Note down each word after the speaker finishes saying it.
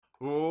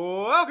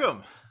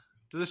Welcome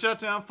to the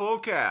Shutdown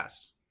Fullcast.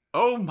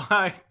 Oh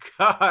my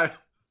God.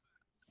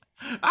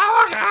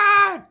 Oh my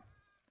God.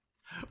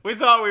 We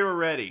thought we were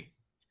ready.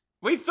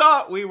 We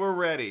thought we were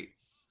ready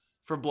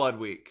for Blood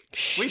Week.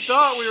 We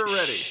thought we were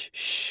ready.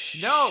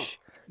 No.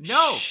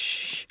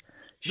 This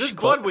is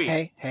Blood Week.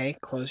 Hey,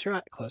 close your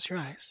eyes. Close your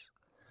eyes.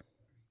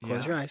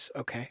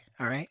 Okay.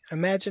 All right.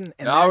 Imagine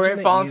we're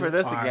that falling you for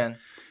this are, again.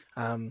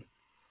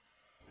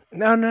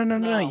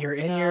 No. You're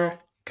in your.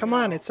 Come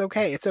on, it's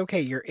okay. It's okay.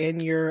 You're in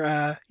your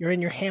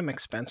hammock,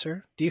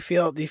 Spencer. Do you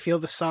feel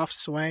the soft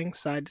swaying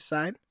side to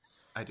side?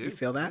 I do. You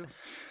feel that?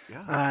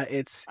 Yeah.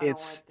 It's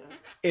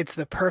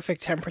the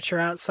perfect temperature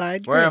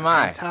outside. Where am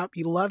I? Tank top.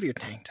 You love your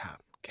tank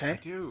top. Okay. I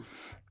do.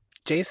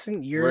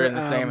 Jason, you're We're in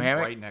the same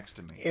hammock. Right next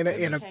to me.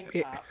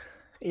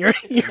 You're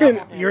in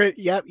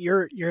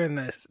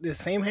the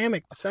same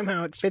hammock, but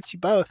somehow it fits you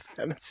both,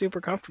 and it's super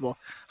comfortable.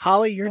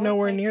 Holly, you're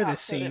nowhere near this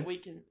scene.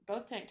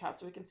 Both tank tops,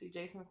 so we can see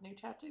Jason's new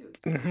tattoo.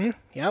 Mm-hmm.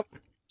 Yep.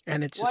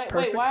 And it's just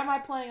perfect. Wait, why am I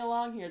playing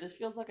along here? This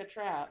feels like a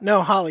trap.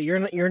 No, Holly,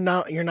 you're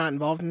not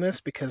involved in this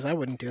because I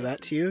wouldn't do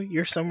that to you.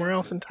 You're somewhere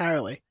else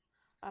entirely.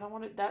 I don't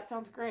want to. That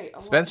sounds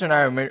great. Spencer and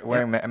I are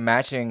wearing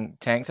matching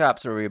tank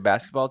tops. Are we a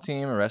basketball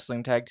team, a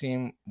wrestling tag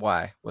team?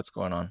 Why? What's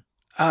going on?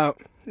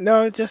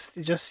 No, just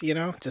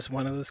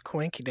one of those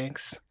coinky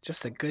dinks.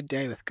 Just a good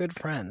day with good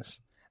friends.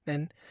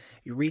 Then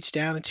you reach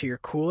down into your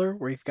cooler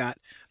where you've got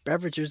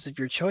beverages of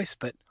your choice,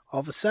 but all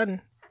of a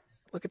sudden,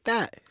 look at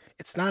that.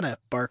 It's not a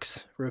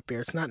Barks root beer.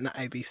 It's not an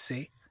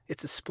IBC.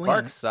 It's a spleen.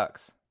 Barks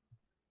sucks.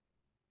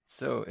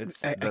 So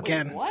it's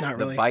again, not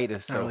really. The bite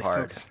is so really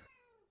hard. Focused.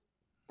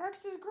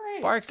 Barks is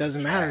great. Barks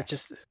doesn't matter.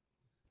 Just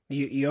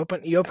you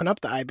open up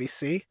the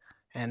IBC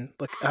and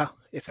look. Oh,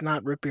 it's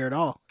not root beer at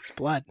all. It's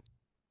blood.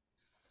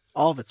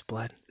 All of it's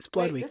blood. It's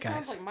Blood Week, this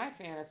guys. Sounds like my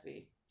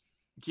fantasy.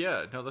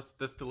 Yeah, no,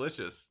 that's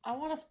delicious. I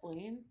want a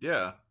spleen.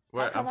 Yeah.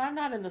 How come I'm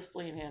not in the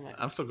spleen hammock?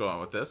 I'm still going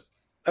with this.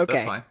 Okay.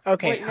 That's fine.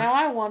 Okay. Wait, now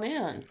I want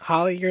in.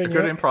 Holly, you're A in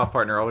good improv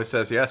partner always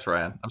says yes,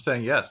 Ryan. I'm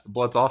saying yes. The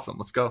blood's awesome.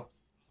 Let's go.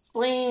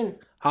 Spleen.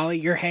 Holly,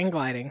 you're hang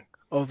gliding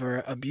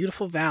over a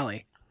beautiful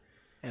valley,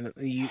 and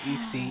you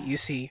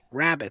see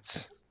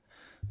rabbits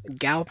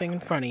galloping in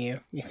front of you.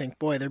 You think,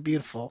 boy, they're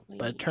beautiful,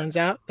 but it turns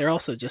out they're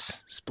also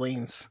just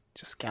spleens,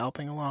 just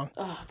galloping along.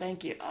 Oh,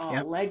 thank you. Oh,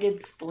 Yep.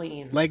 Legged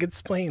spleens. Legged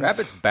spleens.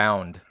 Rabbits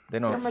bound. They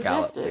don't They're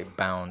gallop. majestic. They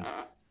bound.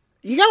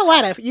 You got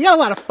a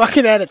lot of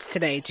fucking edits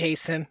today,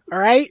 Jason. All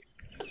right.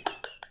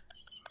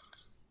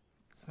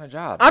 It's my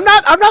job. I'm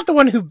not the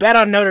one who bet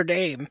on Notre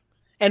Dame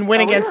and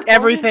went against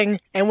everything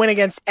the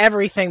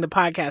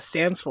podcast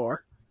stands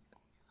for.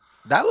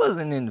 That was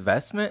an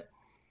investment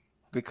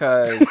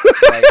because,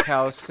 like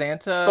how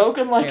Santa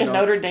spoken like a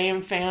Notre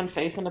Dame fan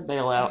facing a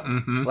bailout.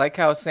 Mm-hmm. Like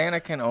how Santa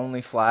can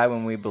only fly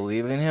when we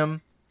believe in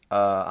him.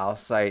 I'll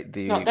cite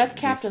that's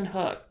Captain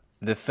Hook.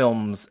 The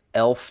films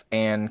Elf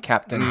and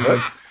Captain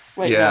Hook.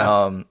 Wait,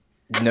 Yeah.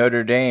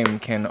 Notre Dame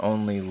can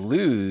only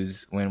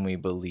lose when we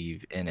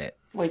believe in it.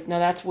 Wait, no,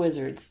 that's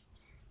Wizards.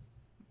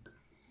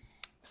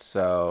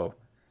 So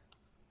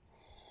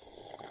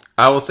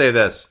I will say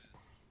this.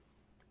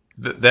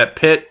 That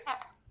Pitt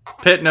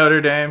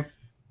Notre Dame.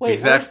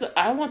 Wait,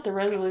 I want the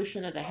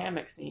resolution of the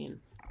hammock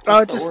scene.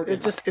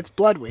 It's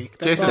Blood Week.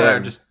 That's Jason all. and I are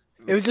just.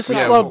 It was just a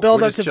Yeah, slow we're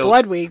build up just to chill.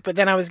 Blood Week, but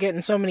then I was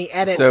getting so many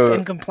edits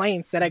and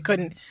complaints that I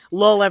couldn't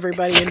lull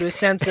everybody into a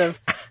sense of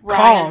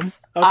calm.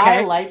 Okay,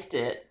 I liked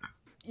it.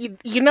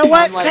 You know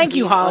what? Unlike Thank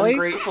you, these Holly.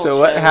 ungrateful So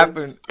what shows.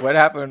 happened? What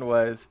happened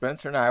was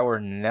Spencer and I were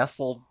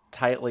nestled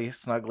tightly,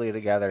 snugly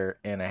together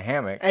in a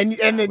hammock, And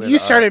then with you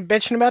started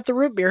bitching about the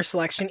root beer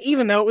selection,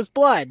 even though it was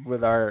blood.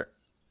 with our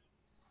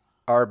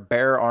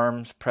bare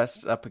arms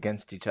pressed up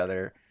against each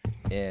other,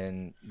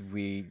 and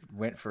we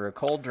went for a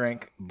cold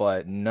drink,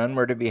 but none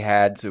were to be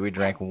had, so we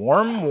drank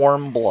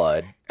warm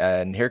blood,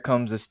 and here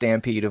comes a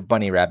stampede of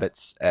bunny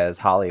rabbits as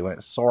Holly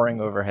went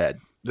soaring overhead.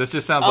 This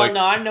just sounds Oh like.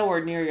 no, I'm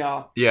nowhere near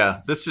y'all.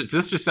 Yeah, this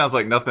just sounds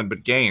like nothing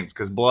but gains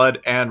because blood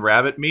and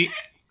rabbit meat.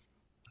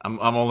 I'm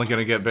only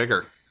gonna get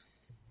bigger.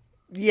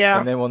 Yeah.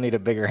 And then we'll need a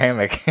bigger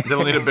hammock. Then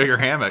we'll need a bigger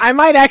hammock. I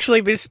might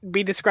actually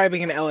be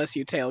describing an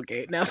LSU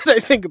tailgate now that I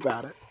think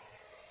about it.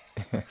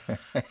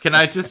 Can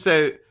I just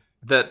say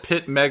that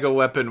Pitt Mega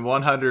Weapon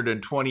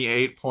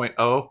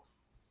 128.0?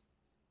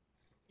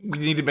 We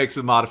need to make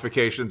some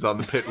modifications on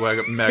the Pitt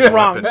Mega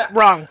Weapon.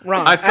 Wrong.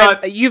 I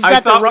thought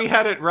the we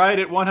had it right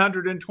at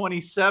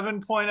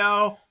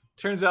 127.0.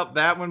 Turns out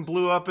that one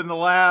blew up in the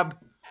lab.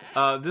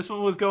 This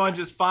one was going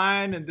just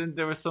fine, and then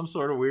there was some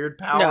sort of weird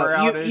power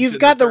outage. You've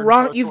got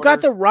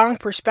the wrong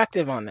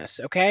perspective on this.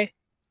 Okay.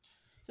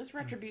 Is this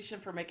retribution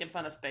for making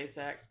fun of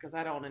SpaceX? Because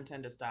I don't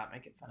intend to stop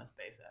making fun of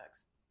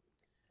SpaceX.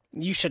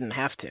 You shouldn't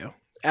have to.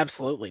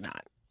 Absolutely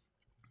not.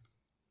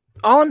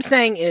 All I'm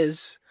saying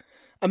is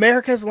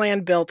America's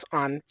land built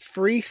on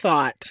free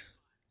thought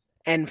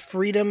and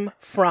freedom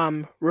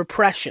from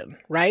repression,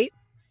 right?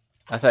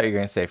 I thought you were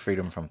going to say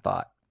freedom from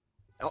thought.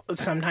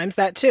 Sometimes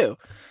that too.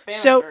 Fan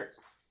So- shirt.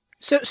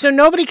 So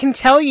nobody can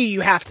tell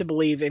you have to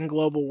believe in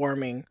global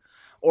warming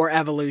or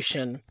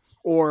evolution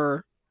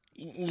or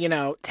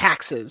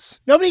taxes.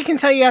 Nobody can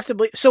tell you have to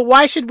believe. So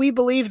why should we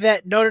believe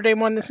that Notre Dame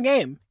won this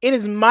game? It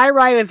is my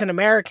right as an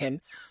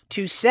American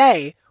to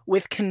say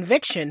with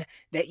conviction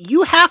that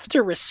you have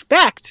to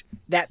respect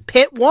that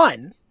Pitt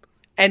won.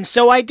 And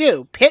so I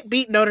do. Pitt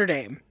beat Notre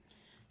Dame.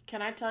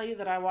 Can I tell you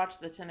that I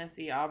watched the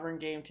Tennessee-Auburn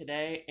game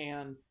today,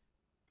 and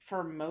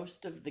for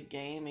most of the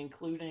game,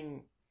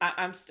 including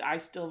I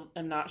still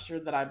am not sure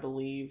that I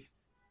believe.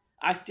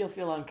 I still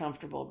feel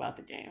uncomfortable about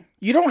the game.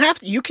 You don't have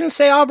to. You can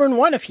say Auburn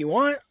won if you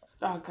want.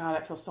 Oh, God,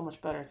 it feels so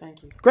much better.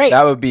 Thank you. Great.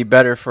 That would be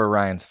better for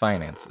Ryan's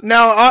finances.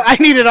 No, I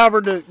needed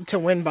Auburn to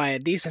win by a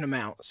decent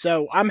amount.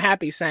 So I'm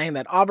happy saying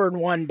that Auburn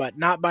won, but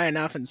not by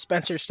enough, and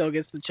Spencer still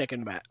gets the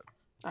chicken bat.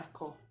 Ah,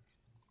 cool.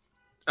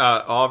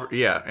 Auburn,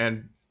 yeah,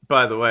 and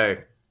by the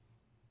way,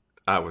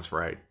 I was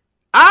right.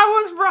 I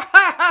was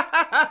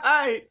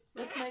right!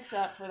 This makes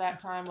up for that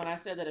time when I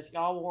said that if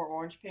y'all wore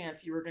orange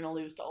pants, you were going to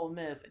lose to Ole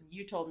Miss, and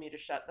you told me to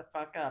shut the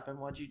fuck up, and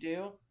what'd you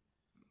do?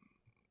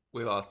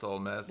 We lost to Ole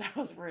Miss. That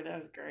was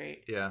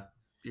great. Yeah,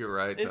 you're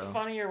right, It's though.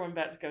 funnier when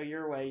bets go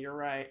your way, you're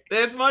right.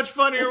 It's much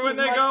funnier This when is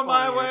they much go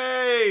my funnier.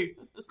 way!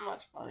 This is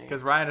much funnier.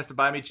 Because Ryan has to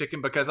buy me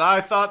chicken because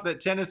I thought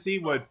that Tennessee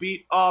would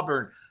beat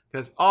Auburn.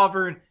 Because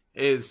Auburn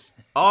is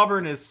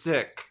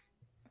sick.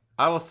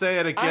 I will say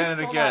it again I'm and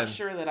still again. not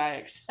sure that I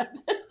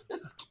accepted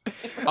this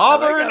game.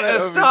 Auburn I like how that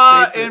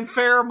está overstates it.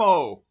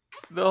 enfermo.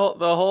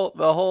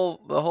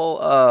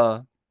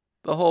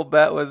 The whole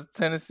bet was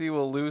Tennessee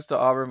will lose to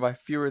Auburn by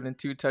fewer than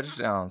 2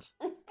 touchdowns.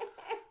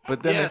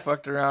 But then Yes. they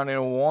fucked around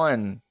and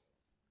won.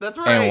 That's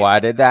right. And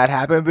why did that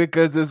happen?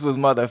 Because this was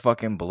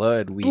motherfucking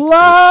blood week.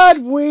 Blood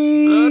week.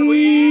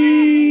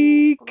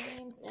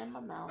 Screams in my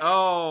mouth.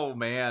 Oh,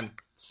 man.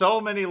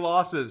 So many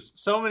losses.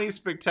 So many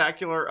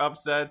spectacular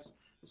upsets.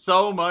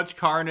 So much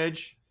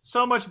carnage.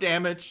 So much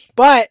damage.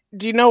 But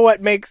do you know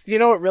what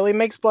really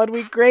makes Blood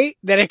Week great?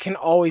 That it can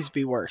always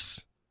be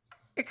worse.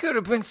 It could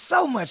have been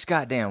so much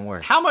goddamn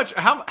worse.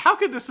 How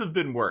could this have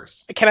been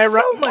worse? Can I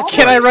So much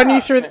can I worse. run you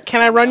through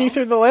can I run you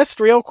through the list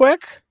real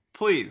quick?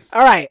 Please.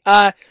 All right.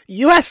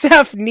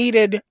 USF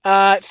needed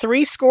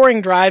 3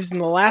 scoring drives in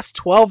the last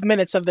 12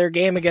 minutes of their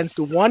game against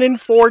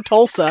 1-4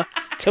 Tulsa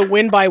to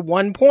win by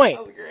 1 point.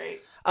 That was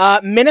great.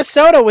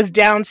 Minnesota was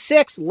down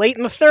 6 late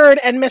in the third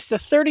and missed a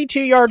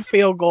 32-yard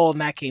field goal,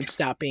 and that game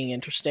stopped being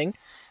interesting.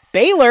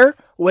 Baylor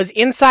was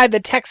inside the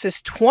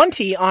Texas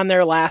 20 on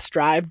their last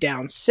drive,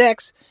 down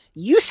 6.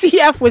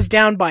 UCF was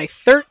down by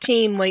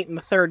 13 late in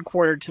the third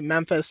quarter to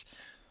Memphis.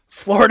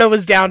 Florida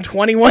was down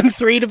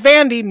 21-3 to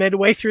Vandy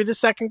midway through the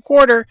second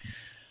quarter.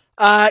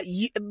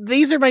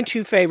 These are my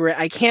 2 favorite.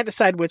 I can't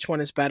decide which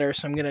one is better,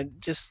 so I'm going to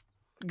just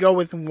go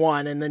with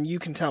one, and then you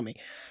can tell me.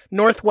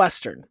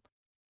 Northwestern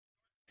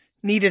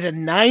needed a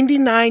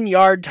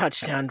 99-yard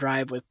touchdown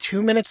drive with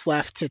 2 minutes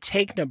left to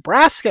take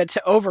Nebraska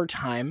to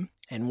overtime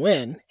and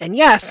win. And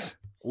yes,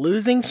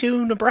 losing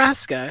to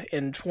Nebraska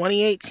in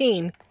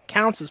 2018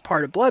 counts as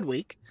part of Blood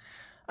Week.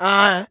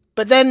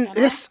 But then And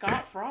this on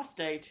Scott Frost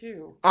Day,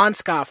 too. on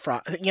Scott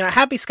Frost,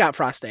 happy Scott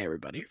Frost Day,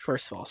 everybody.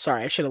 First of all,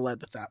 sorry, I should have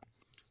led with that.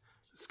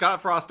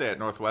 Scott Frost Day at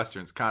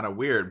Northwestern's kind of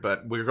weird,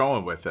 but we're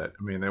going with it.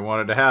 I mean, they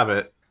wanted to have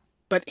it.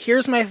 But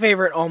here's my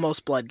favorite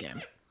almost blood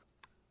game.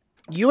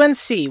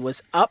 UNC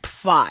was up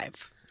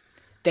 5.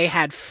 They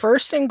had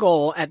 1st and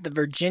goal at the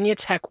Virginia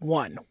Tech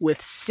 1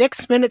 with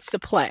 6 minutes to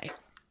play.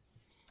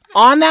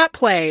 On that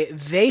play,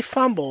 they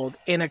fumbled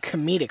in a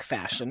comedic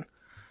fashion.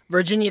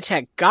 Virginia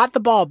Tech got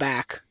the ball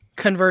back,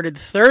 converted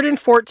 3rd and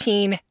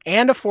 14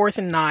 and a 4th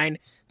and 9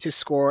 to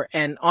score,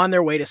 and on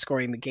their way to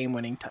scoring the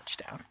game-winning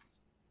touchdown.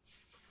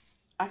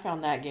 I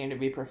found that game to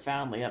be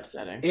profoundly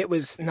upsetting. It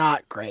was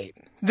not great.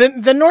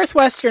 The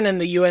Northwestern and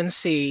the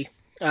UNC,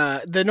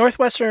 the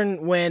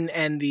Northwestern win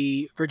and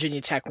the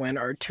Virginia Tech win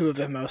are 2 of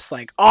the most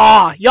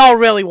y'all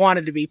really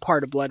wanted to be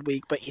part of Blood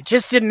Week, but you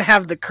just didn't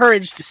have the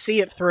courage to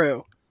see it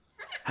through.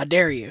 How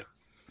dare you?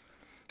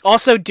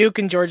 Also, Duke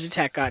and Georgia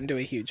Tech got into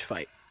a huge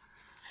fight.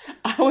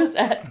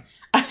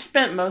 I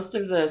spent most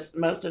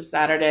of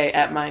Saturday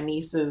at my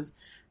niece's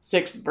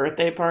 6th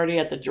birthday party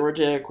at the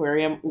Georgia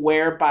Aquarium,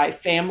 where by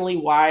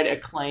family-wide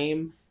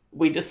acclaim,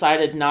 we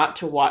decided not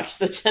to watch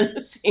the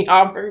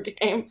Tennessee-Auburn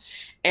game.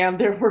 And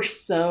there were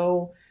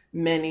so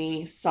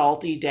many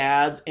salty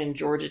dads in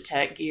Georgia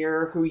Tech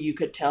gear who you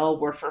could tell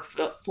were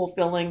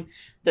fulfilling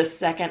the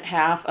second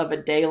half of a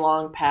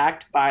day-long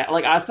pact by,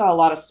 I saw a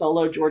lot of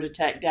solo Georgia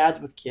Tech dads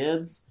with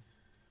kids.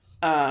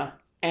 And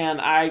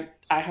I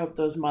hope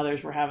those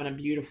mothers were having a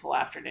beautiful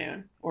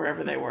afternoon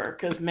wherever they were,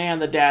 because, man,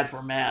 the dads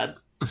were mad.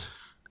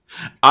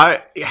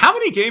 How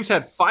many games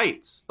had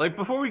fights?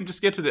 Before we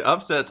just get to the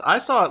upsets, I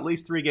saw at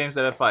least 3 games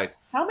that had fights.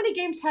 How many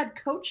games had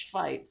coach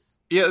fights?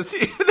 Yeah,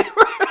 see,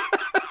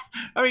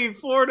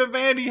 Florida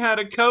Vandy had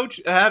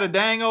a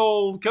dang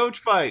old coach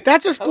fight.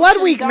 That's just Coach Blood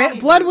and Week, man. Donnie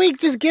Blood Duke. Week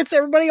just gets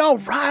everybody all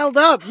riled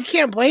up. You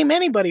can't blame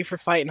anybody for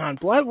fighting on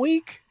Blood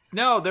Week.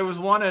 No, there was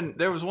one in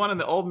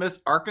the Ole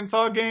Miss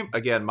Arkansas game.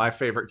 Again, my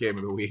favorite game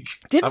of the week.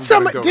 Didn't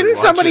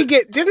somebody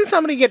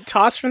get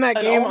tossed from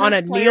that game on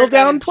a kneel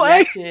down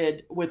play?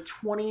 With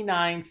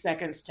 29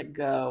 seconds to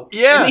go.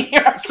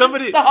 Yeah,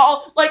 somebody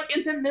like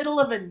in the middle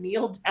of a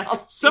kneel down.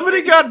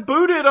 Somebody got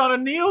booted on a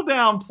kneel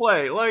down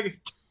play. Like,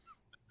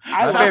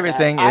 my favorite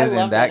thing is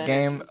in that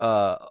game,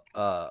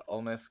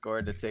 Ole Miss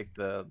scored to take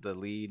the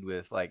lead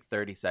with like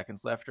 30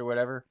 seconds left or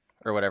whatever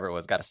it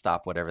was. Got to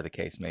stop whatever the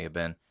case may have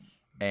been.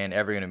 And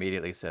everyone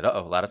immediately said, "Uh-oh,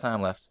 a lot of time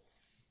left.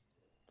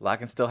 A lot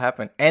can still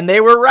happen." And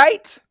they were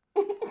right.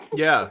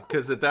 Yeah,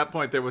 because at that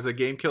point there was a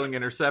game-killing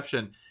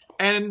interception,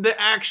 and the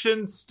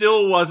action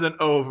still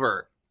wasn't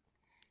over.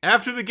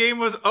 After the game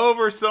was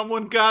over,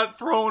 someone got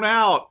thrown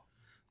out.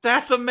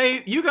 That's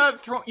amazing. You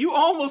got thrown. You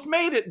almost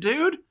made it,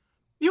 dude.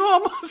 You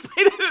almost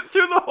made it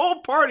through the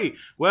whole party.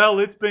 Well,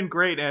 it's been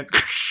great, and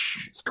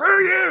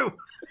screw you.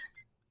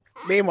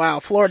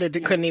 Meanwhile, Florida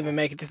couldn't even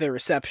make it to the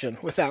reception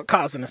without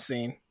causing a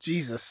scene.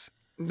 Jesus.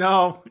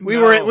 No, we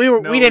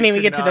didn't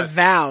even get to the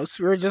vows.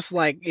 We were just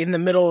like in the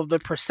middle of the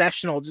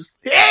processional, just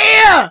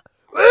yeah,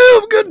 woo,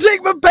 I'm gonna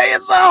take my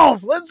pants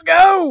off. Let's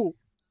go.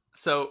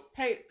 So,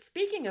 hey,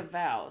 speaking of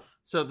vows,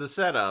 so the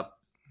setup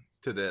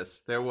to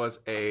this, there was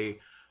I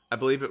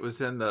believe it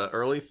was in the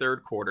early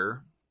third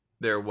quarter.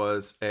 There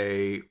was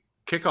a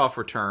kickoff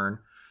return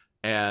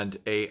and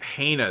a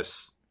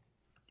heinous.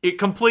 It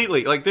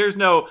completely like there's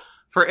no.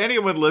 For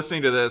anyone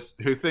listening to this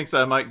who thinks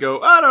I might go,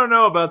 I don't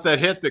know about that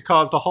hit that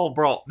caused the whole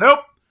brawl.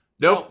 Nope.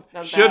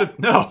 Should have.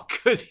 No.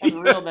 Good.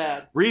 Real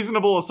bad.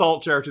 Reasonable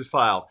assault charges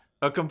filed.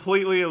 A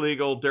completely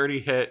illegal, dirty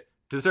hit.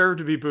 Deserved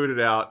to be booted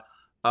out.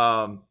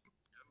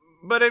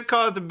 But it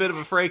caused a bit of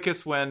a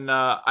fracas when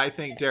I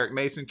think Derek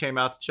Mason came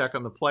out to check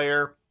on the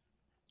player.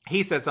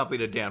 He said something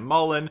to Dan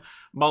Mullen.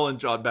 Mullen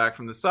jawed back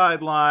from the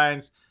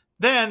sidelines.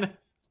 Then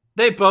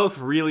they both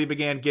really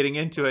began getting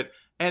into it.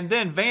 And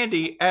then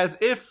Vandy, as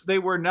if they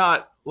were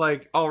not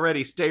like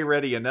already stay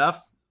ready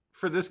enough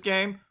for this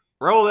game,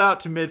 rolled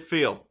out to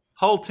midfield.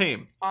 Whole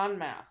team. En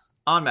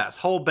masse.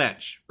 Whole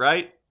bench,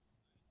 right?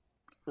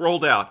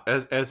 Rolled out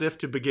as if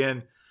to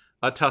begin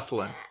a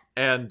tussling.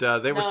 And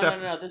they were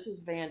separate. No. This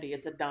is Vandy.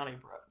 It's a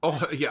Donnybrook.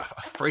 Oh, yeah.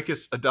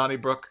 Fracas, a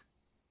Donnybrook.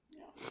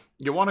 Yeah.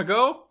 You want to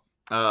go?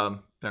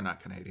 They're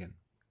not Canadian.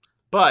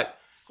 But.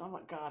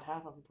 God,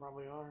 half of them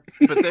probably are.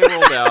 But they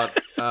rolled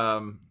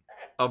out.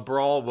 A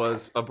brawl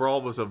was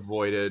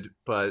avoided,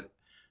 but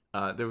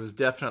there was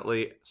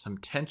definitely some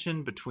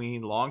tension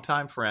between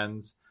longtime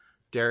friends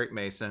Derek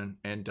Mason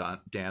and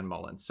Dan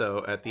Mullen.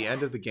 So at the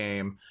end of the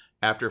game,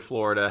 after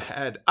Florida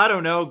had, I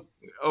don't know,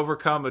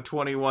 overcome a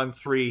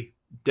 21-3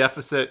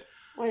 deficit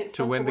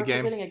to win the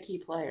game. We're forgetting a key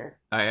player.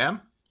 I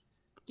am?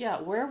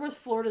 Yeah, where was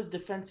Florida's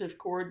defensive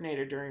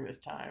coordinator during this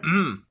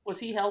time? Was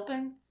he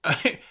helping?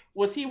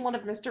 Was he one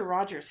of Mr.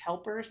 Rogers'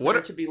 helpers that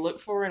are to be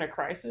looked for in a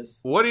crisis?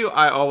 What do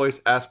I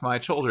always ask my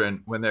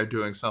children when they're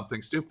doing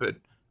something stupid?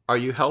 Are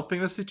you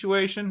helping the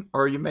situation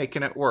or are you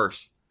making it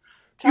worse?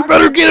 You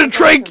better get a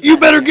trank. You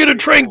better get a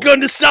trank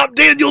gun to stop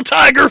Daniel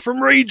Tiger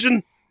from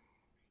raging.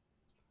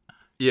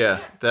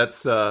 Yeah,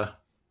 that's Todd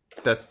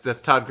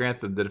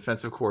Grantham, the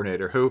defensive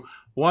coordinator, who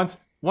once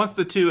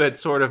the two had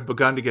sort of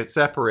begun to get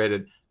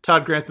separated,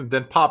 Todd Grantham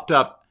then popped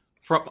up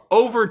from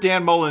over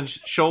Dan Mullen's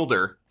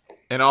shoulder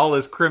in all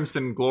his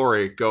crimson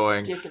glory,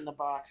 going, dick in the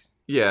box.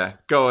 Yeah,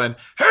 going,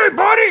 hey,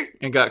 buddy!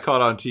 And got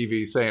caught on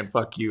TV saying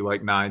fuck you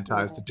like 9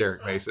 times to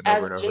Derek Mason over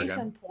and over again. As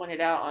Jason pointed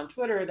out on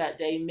Twitter that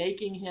day,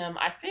 making him,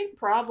 I think,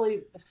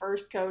 probably the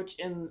first coach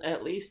in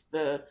at least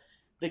the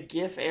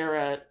GIF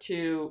era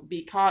to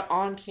be caught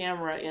on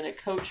camera in a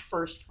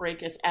coach-first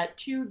fracas at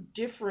 2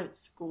 different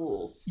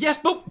schools. Yes,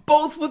 but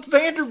both with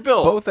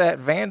Vanderbilt. Both at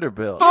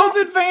Vanderbilt. Both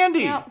at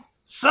Vandy. Yeah.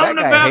 Something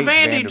about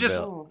Vandy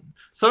just...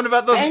 Something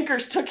about those...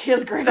 Bankers took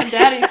his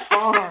granddaddy's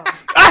farm.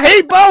 I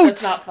hate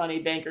boats! That's not funny.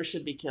 Bankers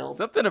should be killed.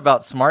 Something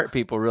about smart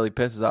people really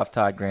pisses off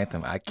Todd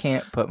Grantham. I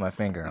can't put my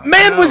finger on it.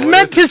 Man was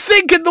meant to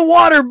sink in the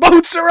water.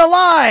 Boats are a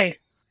lie.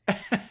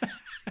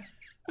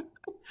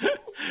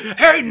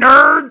 Hey,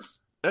 nerds!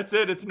 That's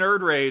it. It's nerd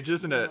rage,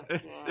 isn't it? Oh,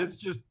 it's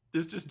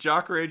just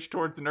jock rage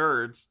towards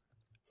nerds.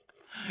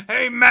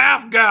 Hey,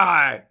 math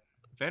guy!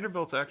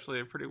 Vanderbilt's actually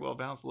a pretty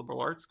well-balanced liberal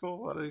arts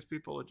school. A lot of these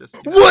people are just...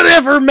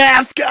 Whatever,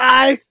 math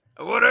guy!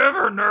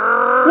 Whatever,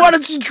 nerd! Why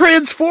don't you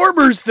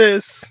Transformers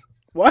this?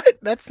 What?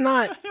 That's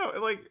not... I know,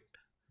 like...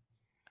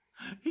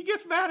 He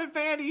gets mad at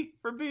Vandy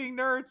for being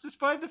nerds,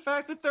 despite the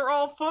fact that they're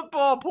all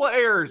football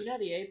players. You know,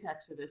 the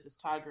apex of this is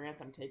Todd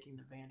Grantham taking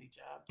the Vandy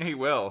job. He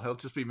will. He'll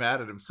just be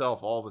mad at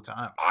himself all the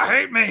time. I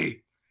hate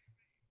me!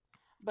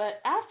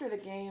 But after the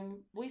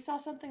game, we saw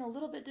something a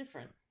little bit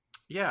different.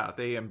 Yeah,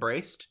 they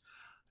embraced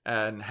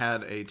and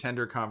had a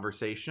tender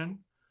conversation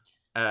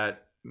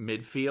at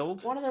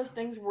midfield. One of those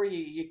things where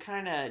you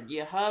kind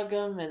of hug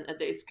them, and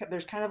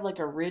there's kind of like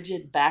a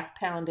rigid back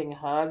pounding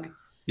hug.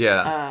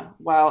 Yeah.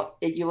 While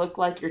you look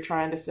like you're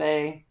trying to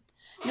say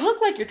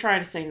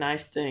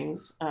nice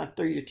things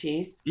through your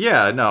teeth.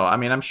 Yeah. No. I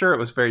mean, I'm sure it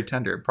was very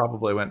tender. It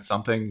probably went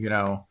something.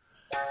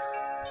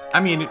 I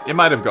mean, it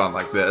might have gone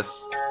like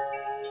this.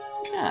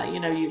 Yeah,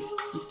 Yeah, you've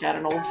got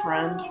an old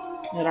friend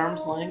at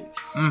arm's length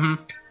Mm-hmm.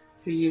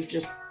 who you've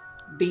just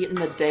beaten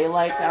the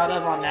daylights out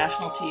of on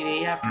national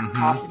TV after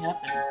coughing up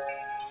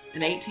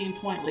an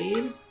 18-point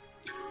lead.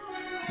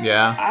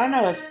 Yeah. I don't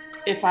know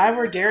if I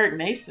were Derek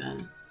Mason,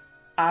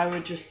 I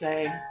would just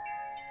say,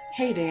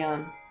 "Hey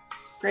Dan,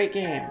 great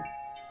game.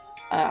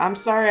 I'm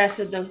sorry I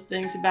said those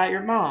things about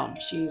your mom.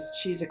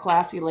 She's a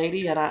classy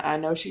lady, and I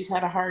know she's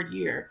had a hard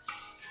year.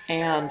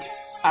 And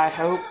I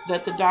hope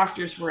that the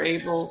doctors were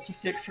able to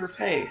fix her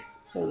face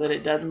so that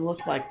it doesn't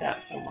look like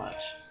that so much."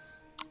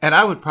 And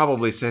I would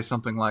probably say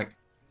something like,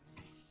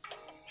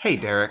 "Hey,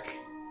 Derek,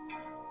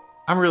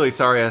 I'm really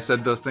sorry I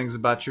said those things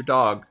about your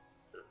dog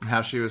and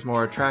how she was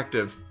more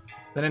attractive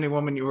than any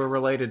woman you were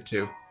related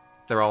to.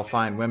 They're all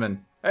fine women.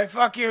 Hey,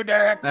 fuck you,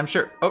 Derek. And I'm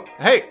sure... Oh,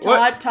 hey,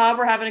 what? Todd,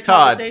 we're having a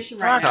Todd. conversation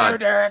right Fuck now. you,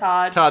 Derek.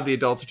 Todd, the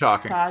adults are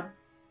talking. Todd,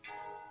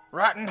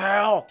 Rotten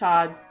hell.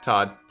 Todd,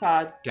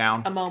 Todd,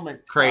 down. a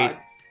moment. Crate. Todd.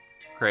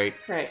 Great.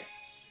 Great.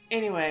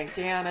 Anyway,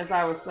 Dan, as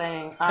I was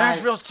saying,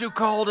 Nashville's too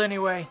cold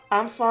anyway.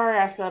 I'm sorry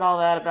I said all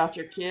that about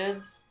your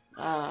kids.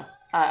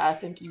 I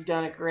think you've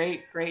done a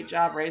great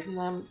job raising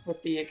them,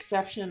 with the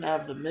exception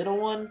of the middle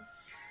one,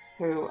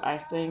 who I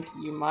think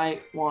you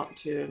might want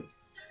to...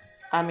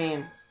 I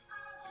mean,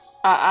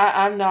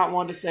 I'm not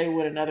one to say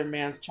what another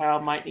man's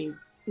child might need.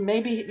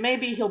 Maybe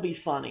he'll be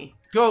funny.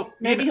 Go.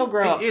 Maybe he'll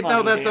grow up No,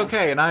 funny, that's Dan.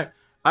 okay. And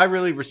I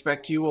really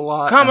respect you a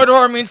lot.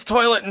 Commodore means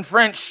toilet in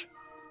French.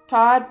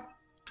 Todd,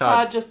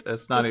 Todd, just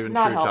that's not just even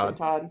not true, helping,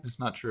 Todd. It's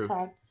not true.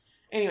 Todd.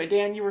 Anyway,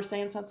 Dan, you were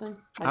saying something?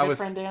 My good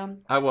friend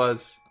Dan? I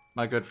was.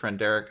 My good friend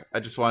Derek. I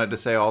just wanted to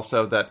say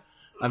also that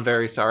I'm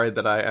very sorry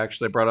that I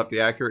actually brought up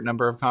the accurate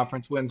number of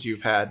conference wins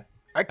you've had.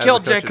 I as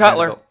killed a coach Jay at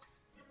Cutler. Vanderbilt.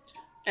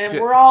 And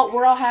Yeah. we're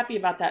all happy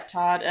about that,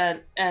 Todd.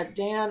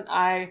 Dan,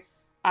 I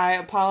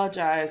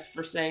apologize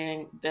for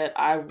saying that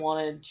I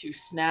wanted to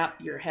snap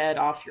your head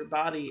off your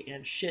body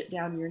and shit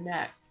down your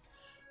neck.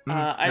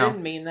 I no.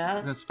 didn't mean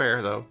that. That's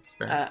fair, though. It's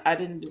fair. I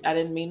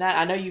didn't mean that.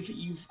 I know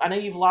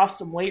you've lost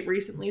some weight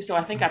recently, so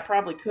I think I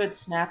probably could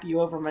snap you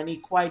over my knee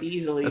quite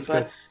easily. That's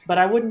good. But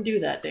I wouldn't do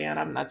that, Dan.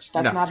 I'm not.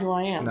 That's No. not who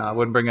I am. No, I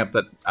wouldn't bring up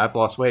that I've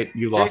lost weight.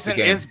 You lost Jason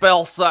the game.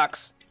 Isbell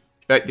sucks.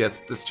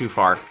 That's too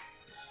far.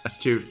 That's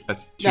too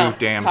No,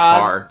 damn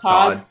Todd,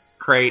 far. Todd.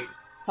 Crate.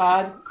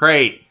 Todd.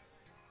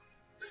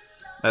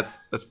 That's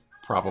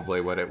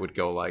probably what it would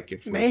go like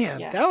if we, Man,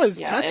 Yeah. that was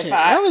Yeah, touching. if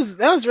I-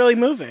 That was really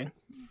moving.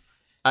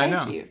 I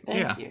Thank know. you.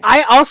 Thank you.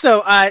 I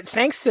also,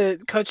 thanks to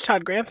Coach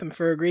Todd Grantham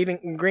for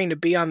agreeing to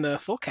be on the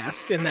full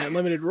cast in that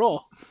limited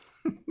role.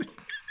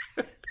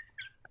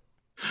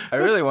 I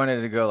really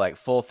wanted to go like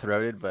full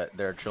throated, but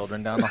there are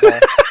children down the hall.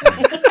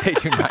 And they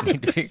do not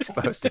need to be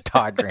exposed to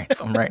Todd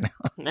Grantham right now.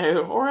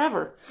 No, or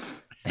ever.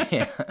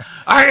 Yeah.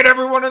 I hate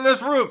everyone in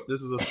this room.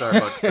 This is a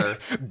Starbucks, sir.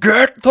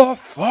 Get the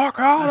fuck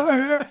out of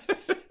here.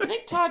 I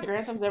think Todd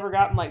Grantham's ever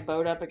gotten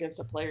bowed up against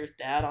a player's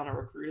dad on a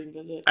recruiting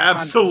visit.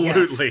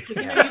 Absolutely. Yes. Because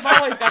you've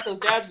always got those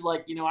dads who are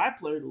like, I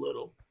played a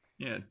little.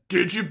 Yeah.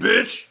 Did you,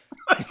 bitch?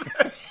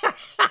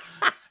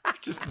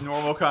 Just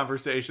normal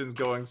conversations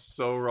going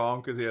so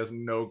wrong because he has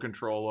no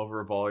control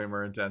over volume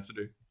or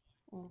intensity.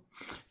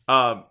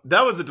 That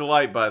was a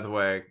delight, by the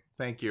way.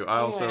 Thank you. I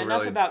Anyway, also enough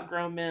really... about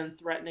grown men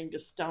threatening to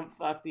stump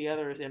fuck the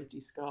other's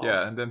empty skull.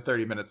 Yeah, and then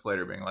 30 minutes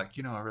later being like,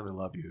 I really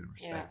love you and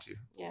respect you.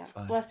 Yeah. It's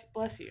fine.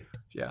 Bless you.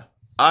 Yeah.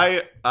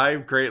 I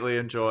greatly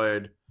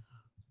enjoyed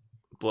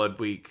Blood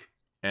Week,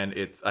 and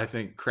it's, I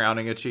think,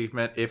 crowning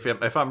achievement. If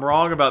I'm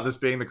wrong about this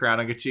being the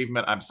crowning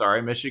achievement, I'm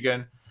sorry,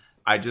 Michigan.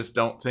 I just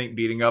don't think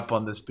beating up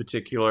on this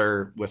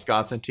particular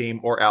Wisconsin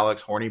team or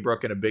Alex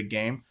Hornibrook in a big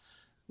game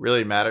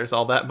really matters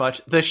all that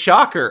much. The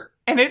shocker,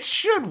 and it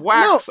should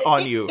wax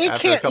on you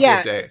after a couple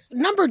of days.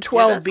 Number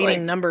 12 that's beating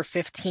like- number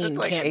 15 that's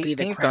like can't be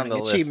the 18th on crowning the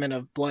list. achievement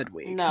of Blood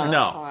Week. No, that's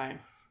No. fine.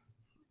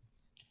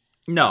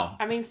 No.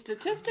 I mean,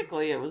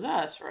 statistically, it was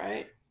us,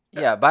 right?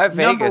 Yeah, by Vegas,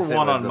 Number it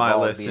one was on the my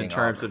ball list in beating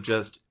terms Auburn. of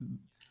just,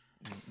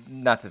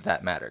 Not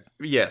that mattered.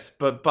 yes,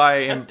 but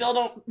by... I still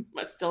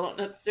don't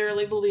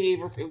necessarily believe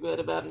or feel good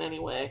about it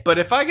anyway. But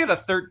if I get a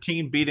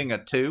 13 beating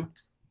a 2,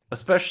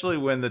 especially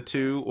when the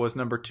 2 was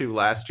number 2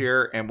 last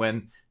year, and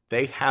when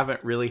they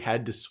haven't really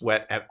had to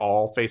sweat at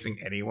all facing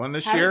anyone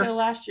this How did it go year.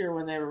 last year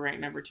when they were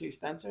ranked number 2,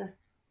 Spencer?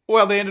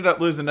 Well, they ended up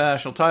losing the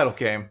national title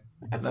game.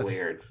 That's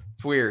weird.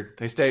 It's weird.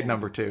 They stayed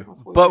number 2.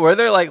 That's weird. But were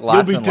there like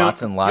lots be and two-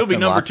 lots and you'll lots be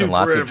and number lots and 2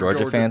 lots forever, of Georgia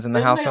Georgia. fans in the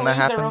Didn't house they when that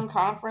lose their own happened?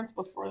 conference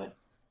before they...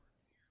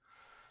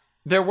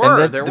 There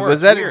were. And There were.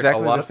 was It's that weird.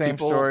 exactly a lot the of same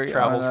people story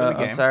traveled on, for the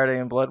game. on Saturday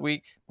in Blood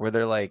Week? Were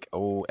there like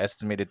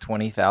estimated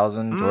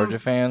 20,000 Georgia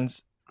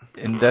fans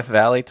in Death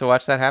Valley to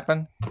watch that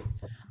happen?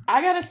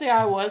 I gotta say,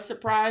 I was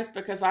surprised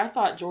because I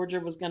thought Georgia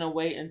was gonna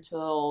wait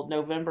until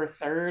November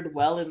 3rd,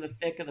 well in the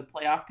thick of the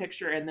playoff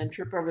picture, and then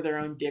trip over their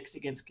own dicks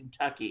against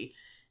Kentucky.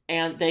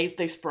 And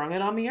they sprung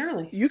it on me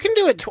early. You can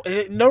do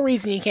it. No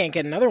reason you can't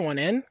get another one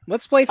in.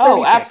 Let's play 36.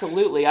 Oh,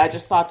 absolutely. I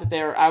just thought that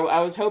they were,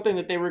 I was hoping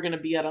that they were going to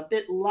be at a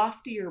bit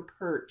loftier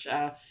perch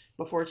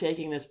before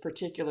taking this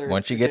particular.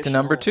 Once you get to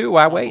number traditional 2,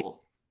 why wait?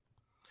 level.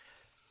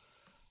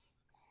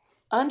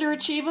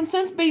 Underachieving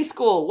since B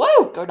school.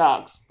 Woo! Go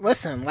Dogs.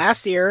 Listen,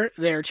 last year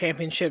their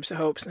championships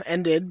hopes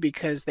ended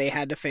because they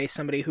had to face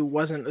somebody who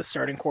wasn't the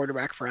starting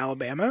quarterback for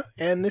Alabama,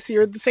 and this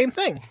year the same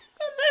thing.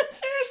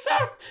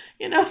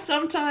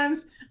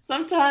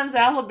 Sometimes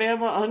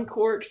Alabama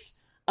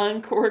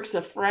uncorks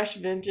a fresh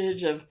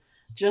vintage of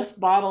just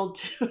bottled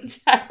to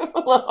attack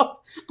below on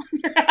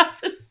your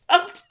ass, and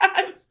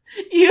sometimes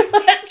you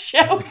let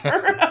Joe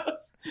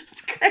Burrows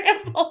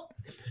scramble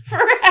for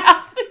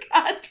half the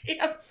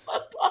goddamn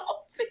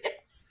football field.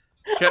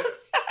 Okay. I'm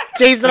sorry.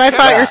 Jason, I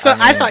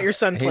thought your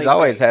son played. He's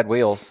always great. had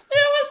wheels. It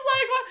was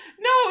like,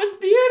 no, it was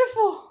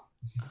beautiful.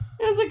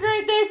 It was a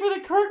great day for the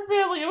Kirk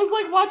family. It was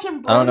like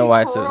watching. I don't know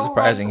why it's so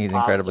surprising he's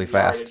incredibly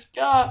fast.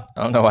 I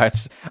don't know why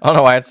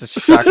it's a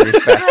shocker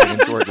he's faster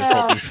than Georgia's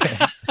whole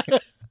defense.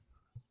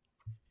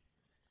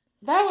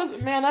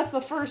 That's the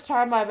first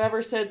time I've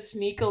ever said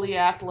sneakily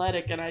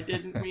athletic, and I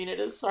didn't mean it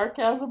as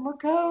sarcasm or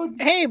code.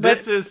 Hey,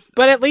 but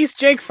at least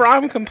Jake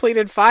Fromm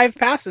completed 5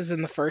 passes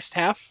in the first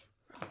half.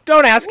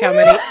 Don't ask how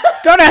many.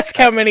 Don't ask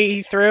how many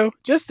he threw.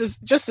 Just I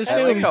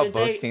assume. like how Did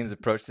both they- teams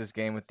approach this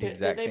game with the did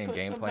exact they same put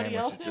game somebody plan,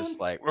 which else is just in?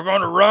 like, we're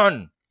going to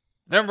run,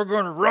 then we're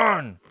going to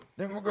run,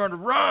 then we're going to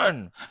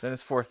run. Then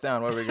it's 4th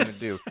down. What are we going to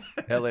do?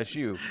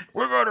 LSU,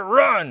 we're going to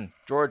run.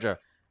 Georgia,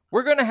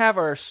 we're going to have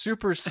our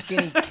super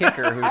skinny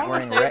kicker who's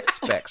wearing rec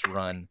specs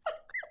run.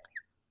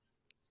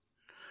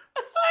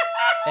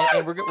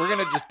 And we're going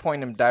to just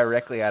point him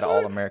directly at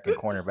All-American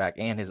cornerback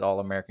and his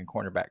All-American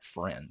cornerback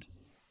friend.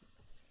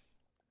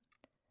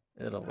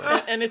 It'll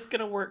work. And it's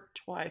gonna work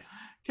twice.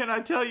 Can I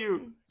tell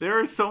you, there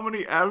are so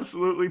many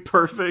absolutely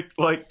perfect,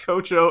 like,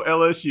 Coach O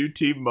LSU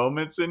team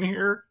moments in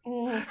here.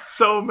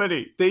 So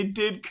many. They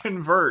did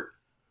convert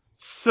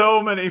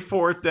so many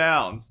 4th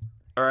downs.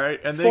 All right,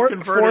 and they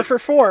converted 4 for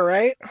 4,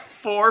 right?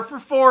 4 for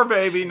 4,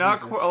 baby.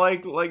 Not Jesus.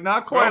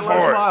 not quite Go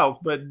Les for it. Miles,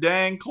 but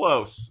dang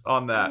close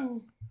on that.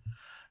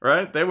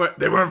 Right? They went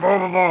 4 for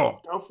 4.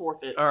 Go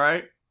forth it. All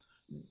right.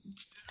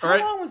 All How right.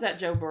 long was that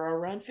Joe Burrow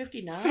run?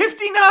 59?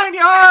 59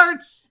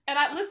 yards. And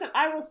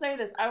I will say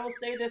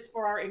this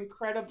for our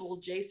incredible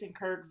Jason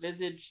Kirk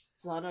visaged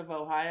son of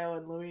Ohio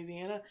and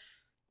Louisiana.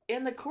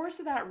 In the course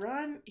of that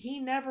run, he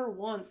never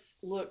once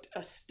looked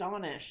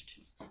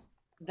astonished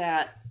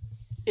that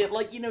it,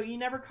 like, you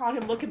never caught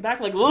him looking back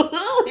like,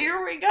 whoa,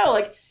 here we go.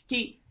 Like,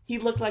 he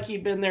looked like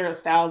he'd been there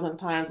 1,000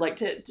 times. Like,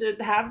 to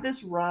have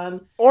this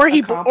run, Or he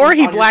accomplished on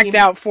your blacked team-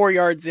 out 4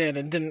 yards in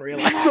and didn't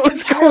realize That's what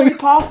was entirely going on.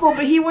 possible,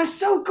 but he was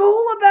so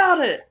cool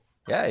about it.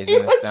 Yeah, he's He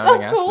an was so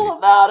astounding cool athlete.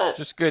 about It's it.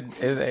 just good.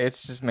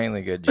 It's just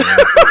mainly good genes.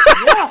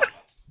 Yeah.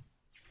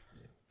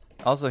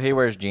 Also, he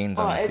wears jeans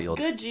on the It's field.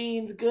 good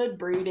genes, good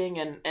breeding,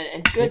 and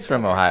good. He's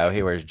from Ohio.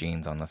 He wears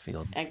jeans on the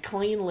field. And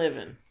clean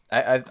living.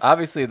 I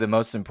obviously the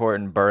most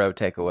important Burrow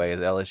takeaway is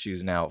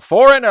LSU's now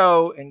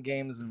 4-0 in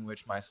games in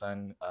which my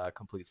son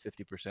completes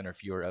 50% or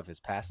fewer of his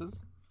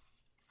passes.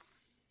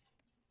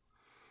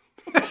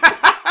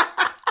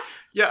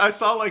 Yeah, I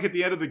saw, like, at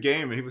the end of the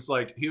game, he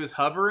was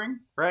hovering,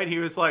 right? He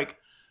was like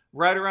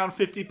right around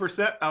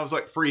 50%. I was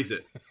like, freeze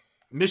it.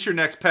 Miss your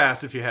next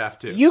pass if you have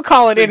to. You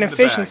call it Things in the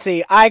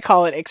inefficiency. I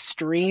call it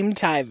extreme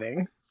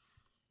tithing.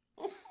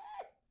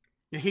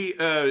 He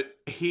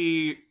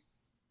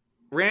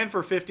ran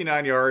for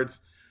 59 yards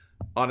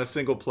on a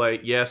single play.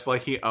 Yes,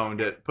 like, he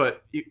owned it.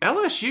 But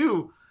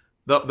LSU,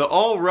 the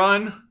all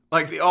run,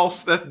 like,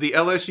 that's the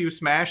LSU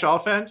smash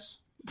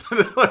offense,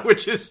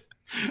 which is,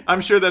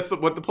 I'm sure that's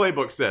what the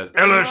playbook says.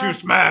 LSU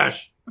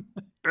smash.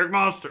 Big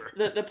monster.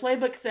 The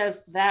playbook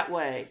says that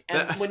way,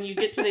 and when you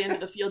get to the end of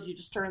the field, you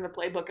just turn the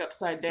playbook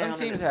upside down.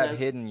 Some teams and it have says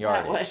hidden that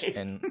yardage, way.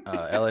 and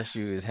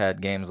LSU has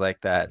had games like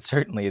that.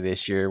 Certainly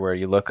this year, where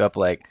you look up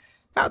like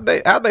how'd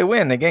they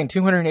win? They gained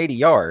 280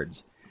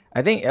 yards.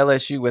 I think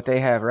LSU, what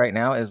they have right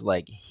now is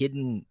like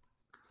hidden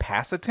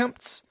pass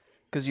attempts,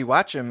 because you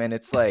watch them and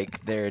it's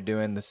like they're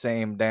doing the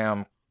same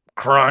damn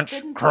crunch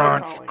Hidden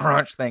play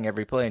calling. thing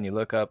every play, and you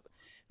look up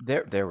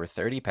there were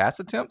 30 pass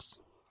attempts.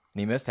 And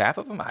he missed half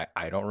of them.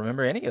 I don't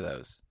remember any of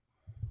those.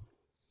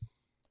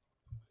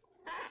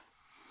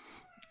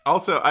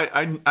 Also,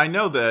 I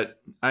know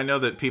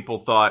that people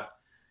thought,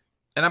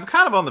 and I'm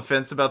kind of on the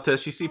fence about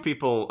this. You see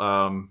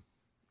people,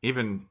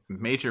 even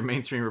major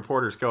mainstream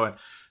reporters going,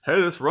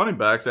 "Hey, this running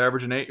back's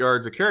averaging 8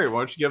 yards a carry. Why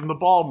don't you give him the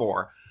ball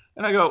more?"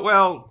 And I go,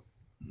 "Well,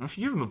 if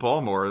you give him the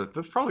ball more,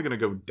 that's probably going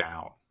to go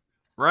down,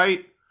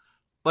 right?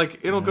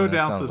 Like, it'll go that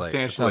down sounds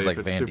substantially like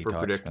if it's Vandy super talk,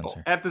 predictable."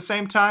 Spencer. At the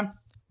same time,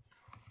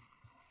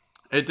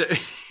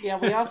 Yeah,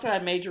 we also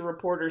had major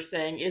reporters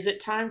saying, "Is it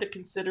time to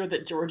consider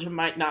that Georgia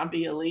might not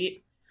be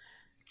elite?"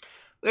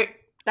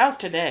 That was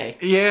today.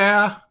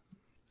 yeah.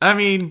 I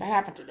mean, That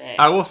happened today.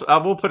 I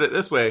will put it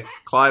this way: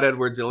 Clyde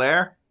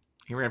Edwards-Helaire,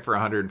 he ran for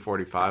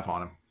 145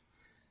 on him.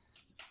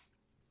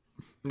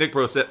 Nick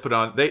Brosette put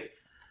on they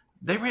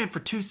ran for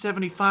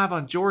 275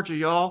 on Georgia,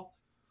 y'all.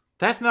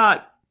 That's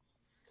not,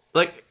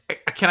 like,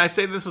 can I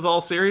say this with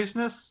all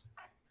seriousness?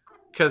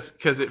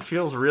 Because it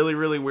feels really,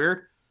 really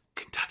weird.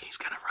 Kentucky's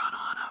gonna run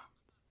on them.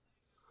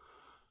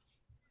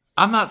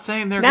 I'm not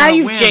saying they're Now gonna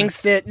you've win.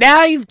 jinxed it.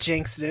 Now you've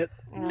jinxed it.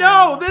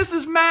 No, this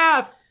is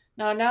math.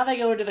 No, now they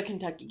go into the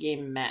Kentucky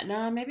game, Matt.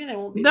 No, maybe they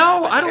won't be.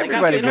 No, mad, I don't they think got-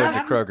 everybody they don't goes to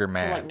have Kroger until,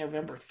 mad. like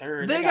November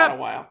 3rd. They They got- got a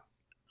while.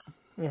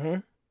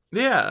 Mm-hmm.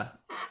 Yeah,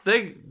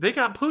 they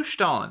got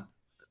pushed on.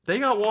 They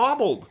got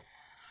wobbled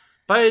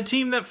by a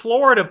team that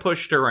Florida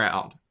pushed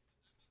around.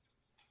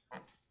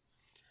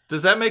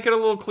 Does that make it a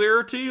little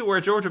clearer to you where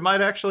Georgia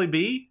might actually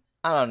be?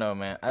 I don't know,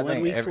 man. I Blood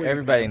think Week's weird,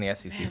 everybody man. in the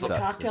SEC Man, sucks. the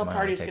cocktail is my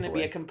party only is going to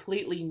be a takeaway.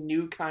 completely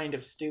new kind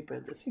of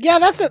stupid this year. Yeah,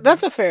 that's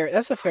a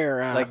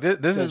fair. Like this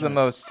is the judgment.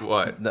 most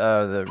What?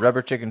 the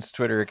Rubber Chickens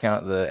Twitter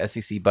account, the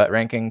SEC butt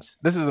rankings.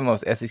 This is the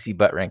most SEC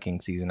butt ranking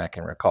season I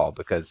can recall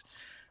because,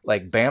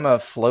 like,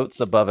 Bama floats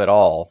above it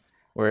all,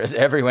 whereas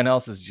everyone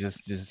else is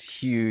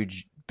just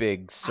huge,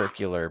 big,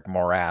 circular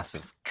morass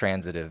of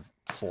transitive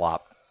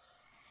slop.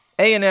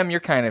 A&M, you're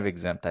kind of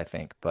exempt, I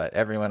think, but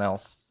everyone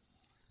else.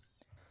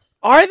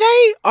 Are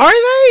they?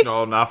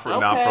 No, not for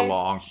Okay,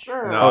 long.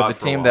 sure. Not the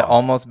for team long. that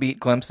almost beat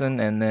Clemson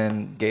and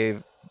then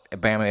gave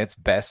Bama its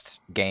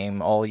best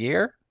game all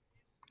year.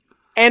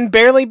 And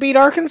barely beat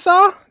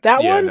Arkansas.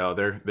 That Yeah, one. no,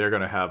 they're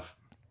gonna have.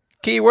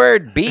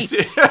 Keyword beat.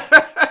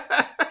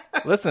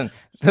 Listen.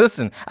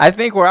 I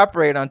think we're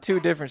operating on two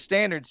different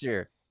standards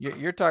here.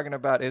 You're talking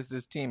about is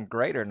this team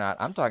great or not?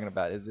 I'm talking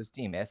about is this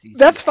team SEC?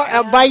 That's fine.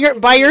 Yeah.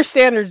 By your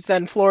standards,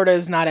 then Florida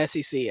is not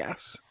SEC.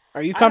 Yes.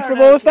 Are you I don't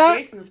comfortable know, with to that?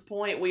 Jason's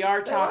point, we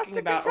are They lost talking to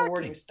about Kentucky.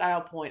 awarding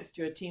style points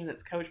to a team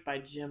that's coached by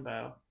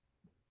Jimbo.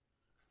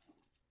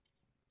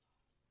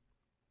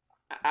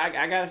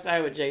 I gotta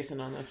side with Jason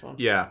on this one.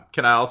 Yeah.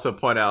 Can I also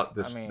point out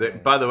this? I mean,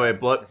 that, by the way,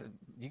 blood.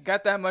 You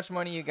got that much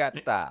money, you got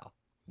style.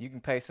 You can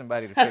pay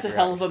somebody to That's a figure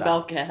hell out of your a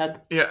style.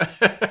 Belkhead.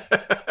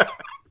 Yeah.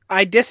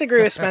 I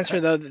disagree with Spencer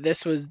though that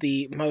this was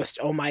the most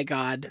oh my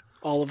god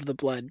all of the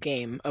blood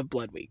game of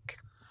Blood Week.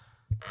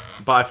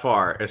 By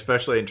far,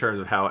 especially in terms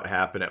of how it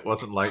happened, it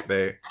wasn't like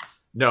they.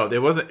 No, it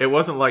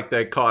wasn't like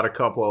they caught a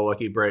couple of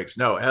lucky breaks.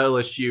 No,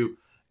 LSU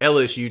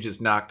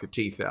just knocked the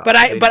teeth out. But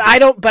They-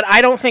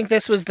 I don't think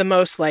this was the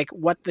most like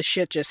what the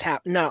shit just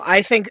happened. No,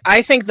 I think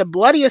the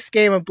bloodiest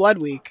game of Blood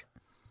Week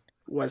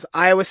was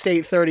Iowa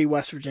State 30,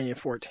 West Virginia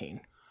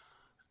 14.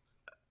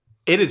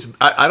 It is.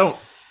 I don't.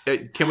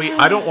 Can we?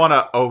 I don't want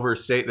to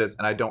overstate this,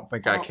 and I don't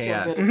think I don't feel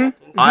can. good Mm-hmm. about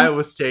this.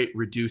 Iowa State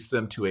reduced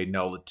them to a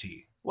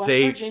nullity. West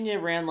they- Virginia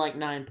ran like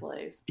 9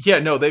 plays. Yeah,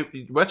 no,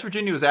 West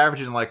Virginia was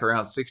averaging like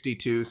around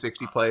 62,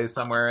 60 plays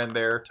somewhere in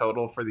there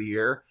total for the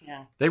year.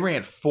 Yeah, They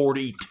ran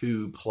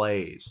 42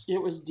 plays.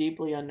 it was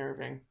deeply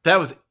unnerving.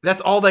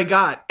 That's all they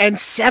got. And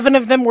 7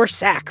 of them were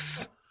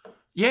sacks.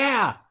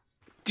 Yeah.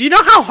 Do you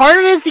know how hard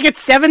it is to get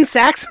 7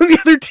 sacks when the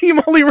other team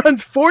only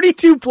runs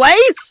 42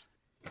 plays?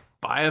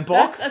 Buy in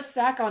bulk. That's a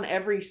sack on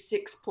every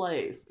 6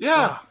 plays.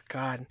 Yeah. Oh,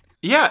 God.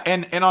 Yeah,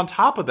 and on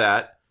top of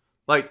that,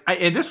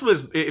 and this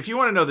was, if you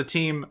want to know the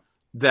team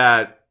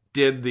that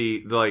did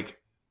the like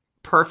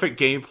perfect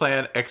game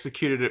plan,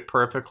 executed it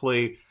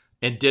perfectly,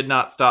 and did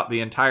not stop the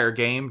entire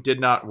game,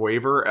 did not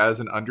waver as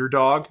an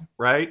underdog,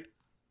 right?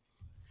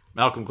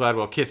 Malcolm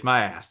Gladwell, kiss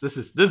my ass. This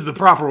is the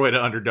proper way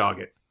to underdog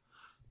it.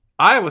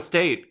 Iowa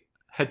State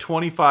had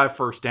 25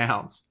 first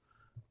downs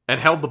and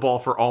held the ball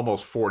for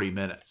almost 40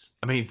 minutes.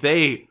 I mean,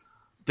 they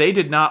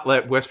did not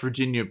let West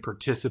Virginia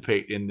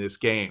participate in this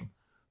game.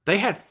 They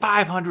had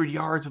 500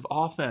 yards of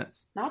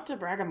offense. Not to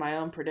brag on my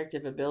own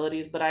predictive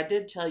abilities, but I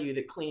did tell you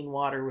that clean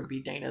water would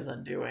be Dana's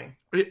undoing.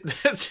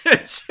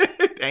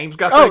 Ames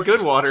got Oh, that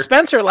good water.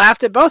 Spencer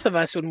laughed at both of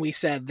us when we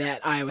said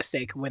that Iowa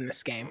State could win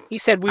this game. He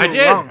said we I were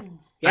did. wrong.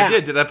 Yeah. I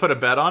did. Did I put a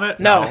bet on it?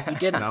 No, you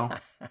didn't. No.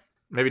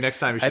 Maybe next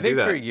time you should I think do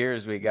that. for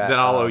years we got Then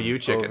I'll owe you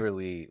chicken.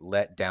 overly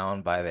let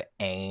down by the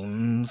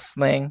Ames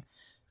thing.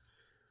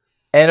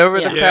 And over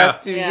the Yeah.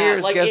 past 2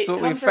 years, like, guess it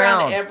what we comes around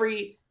found?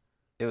 Every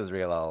It was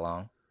real all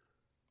along.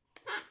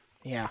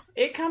 Yeah.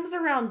 It comes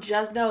around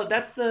just no.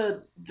 That's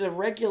the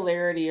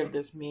regularity of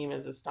this meme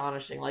is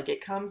astonishing. Like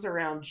it comes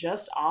around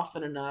just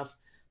often enough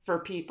for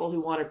people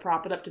who want to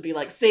prop it up to be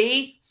like,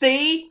 see.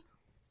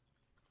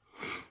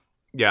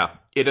 Yeah.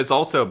 It is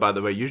also, by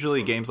the way,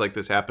 usually games like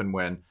this happen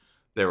when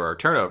there are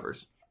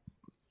turnovers.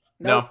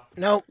 Nope.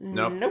 Nope.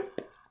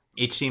 Nope.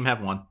 Each team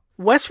had one.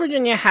 West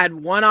Virginia had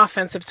one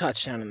offensive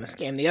touchdown in this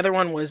game. The other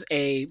one was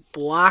a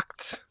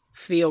blocked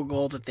field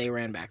goal that they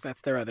ran back.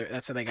 That's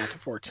how they got to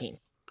 14.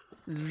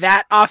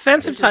 That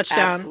offensive This is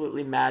touchdown,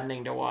 absolutely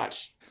maddening to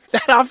watch.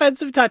 that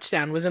offensive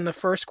touchdown was in the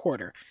first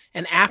quarter.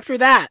 And after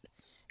that,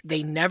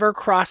 they never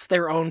crossed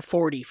their own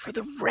 40 for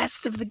the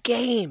rest of the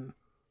game.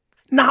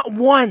 Not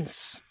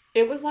once.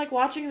 It was like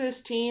watching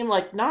this team,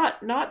 like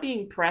not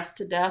being pressed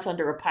to death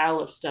under a pile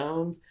of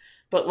stones,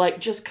 but like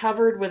just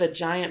covered with a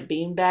giant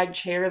beanbag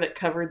chair that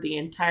covered the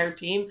entire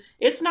team.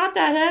 It's not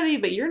that heavy,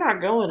 but you're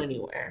not going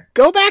anywhere.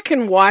 Go back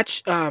and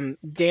watch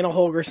Dana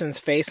Holgerson's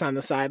face on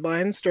the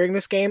sidelines during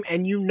this game,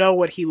 and you know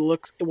what he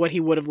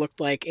would have looked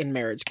like in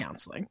marriage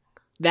counseling.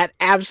 That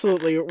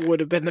absolutely would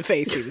have been the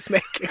face he was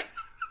making.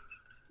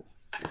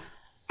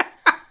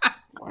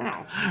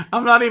 Wow.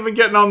 I'm not even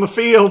getting on the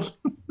field.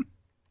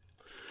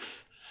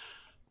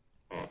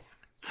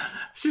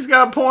 She's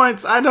got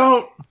points. I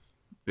don't.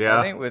 Yeah.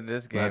 I think with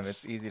this game, That's-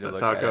 it's easy to that's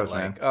look how it at goes, it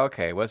like,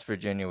 okay, West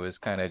Virginia was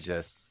kind of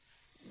just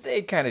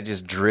they kind of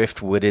just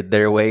driftwooded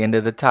their way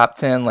into the top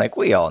 10. Like,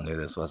 we all knew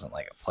this wasn't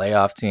like a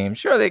playoff team.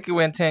 Sure, they could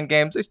win 10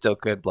 games. They still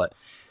could, but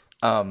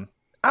I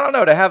don't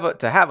know.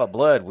 To have a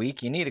blood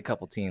week, you need a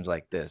couple teams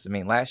like this. I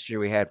mean, last year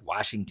we had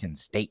Washington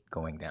State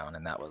going down,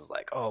 and that was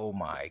like, oh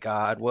my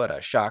God, what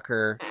a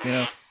shocker. You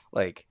know,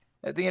 like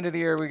at the end of the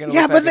year, we're going to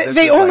Yeah, but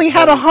they only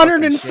had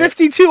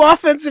 152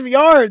 offensive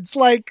yards.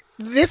 Like,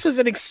 this was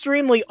an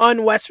extremely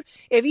un-West.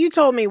 If you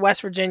told me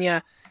West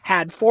Virginia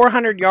had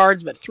 400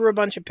 yards but threw a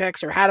bunch of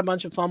picks or had a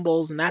bunch of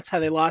fumbles and that's how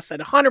they lost, I'd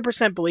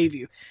 100% believe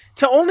you.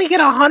 To only get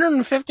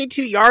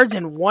 152 yards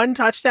and 1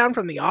 touchdown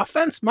from the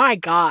offense? My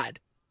God.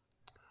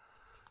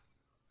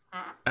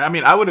 I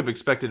mean, I would have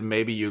expected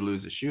maybe you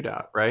lose a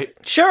shootout, right?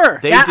 Sure.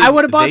 I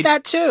would have bought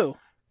that too.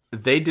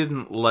 They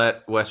didn't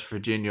let West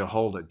Virginia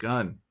hold a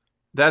gun.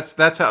 That's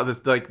how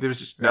this, like, there's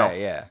just no.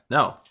 Right, yeah.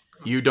 No.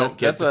 You don't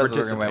get to what participate. I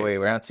was working my way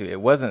around to. It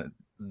wasn't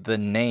the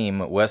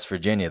name West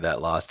Virginia that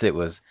lost. It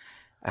was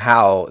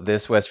how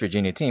this West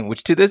Virginia team,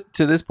 which to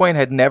this point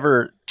had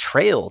never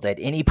trailed at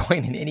any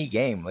point in any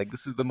game. Like,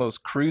 this is the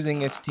most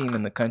cruisingest team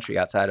in the country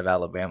outside of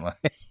Alabama.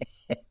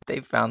 They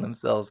found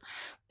themselves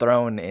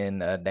thrown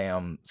in a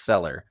damn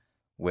cellar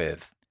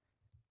with,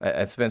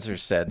 as Spencer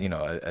said, you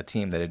know, a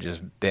team that had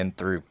just been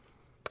through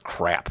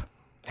crap.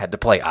 Had to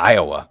play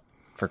Iowa,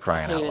 for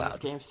crying out loud. I hated this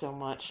game so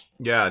much.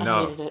 Yeah, no.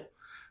 I hated it.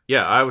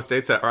 Yeah, Iowa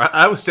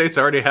State's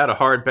already had a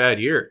hard, bad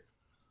year.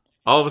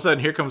 All of a sudden,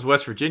 here comes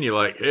West Virginia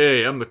like,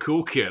 hey, I'm the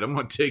cool kid. I'm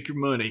going to take your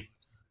money.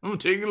 I'm going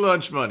to take your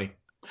lunch money.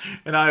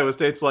 And Iowa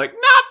State's like,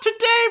 not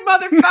today,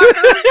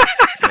 motherfucker.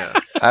 Yeah.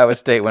 Iowa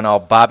State went all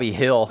Bobby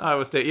Hill.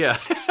 Iowa State, yeah.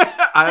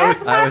 Iowa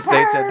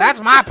State said, that's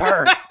my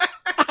purse.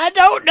 I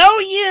don't know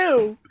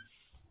you.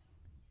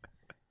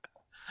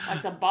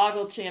 Like the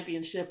Boggle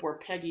Championship where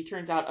Peggy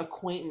turns out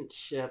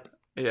acquaintanceship.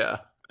 Yeah.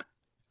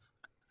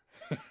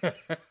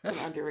 It's an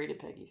underrated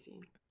Peggy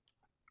scene.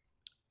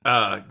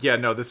 Yeah,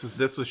 no, this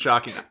was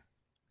shocking.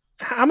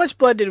 How much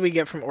blood did we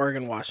get from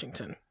Oregon,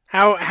 Washington?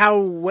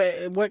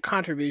 What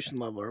contribution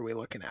level are we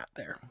looking at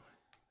there?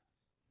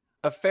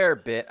 A fair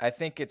bit. I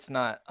think it's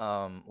not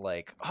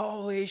like,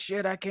 holy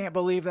shit, I can't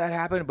believe that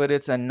happened, but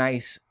it's a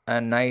nice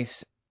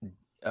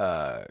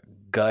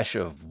gush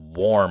of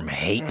warm,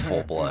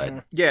 hateful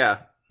blood. Yeah.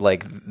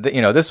 Like,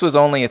 this was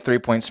only a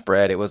 3-point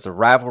spread. It was a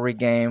rivalry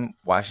game.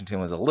 Washington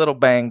was a little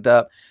banged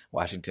up.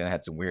 Washington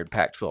had some weird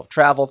Pac-12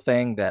 travel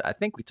thing that I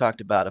think we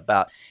talked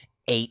about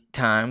 8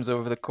 times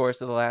over the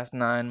course of the last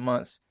 9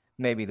 months.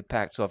 Maybe the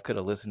Pac-12 could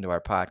have listened to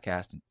our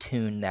podcast and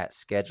tuned that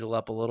schedule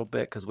up a little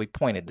bit because we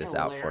pointed this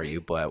out for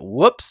you. But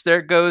whoops,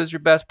 there goes your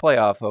best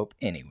playoff hope.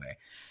 Anyway,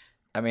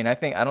 I mean, I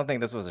don't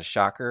think this was a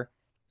shocker.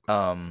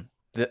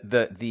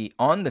 The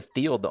on the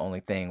field, the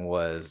only thing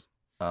was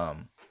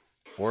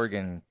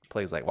Oregon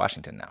plays like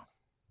Washington now.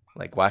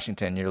 Like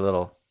Washington, your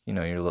little,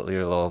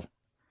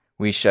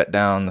 we shut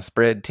down the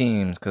spread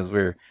teams because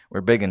we're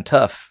big and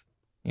tough,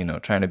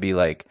 trying to be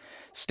like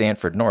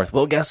Stanford North.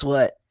 Well, guess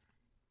what?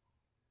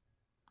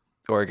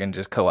 Oregon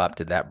just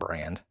co-opted that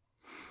brand.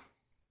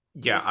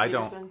 Yeah, I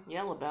don't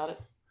yell about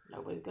it.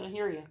 Nobody's gonna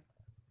hear you.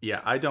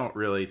 Yeah, I don't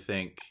really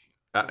think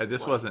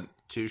this wasn't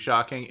too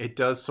shocking. It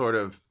does sort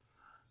of,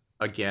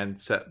 again,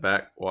 set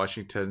back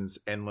Washington's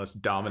endless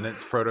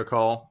dominance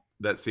protocol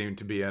that seemed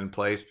to be in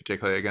place,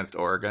 particularly against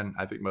Oregon.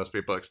 I think most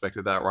people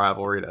expected that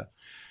rivalry to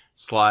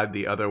slide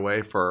the other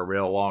way for a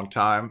real long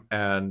time.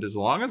 And as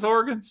long as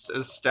Oregon's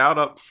as stout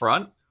up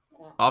front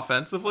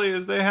offensively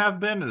as they have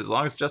been, and as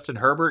long as Justin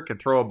Herbert can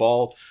throw a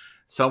ball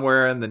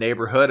somewhere in the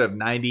neighborhood of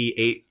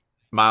 98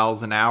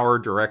 miles an hour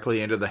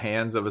directly into the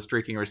hands of a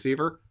streaking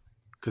receiver,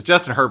 because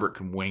Justin Herbert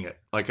can wing it.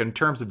 Like, in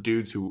terms of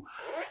dudes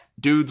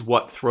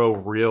what throw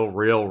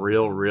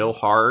real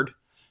hard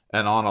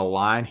and on a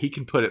line, he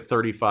can put it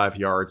 35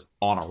 yards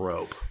on a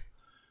rope.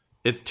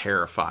 It's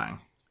terrifying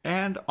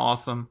and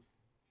awesome.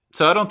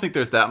 So I don't think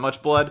there's that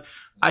much blood.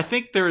 I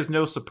think there is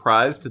no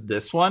surprise to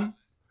this one.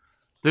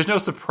 There's no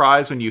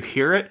surprise when you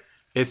hear it.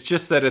 It's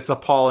just that it's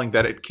appalling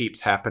that it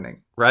keeps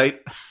happening, right?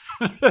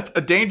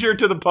 A danger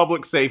to the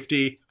public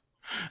safety,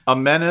 a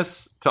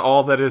menace to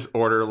all that is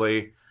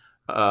orderly,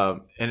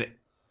 and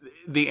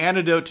the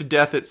antidote to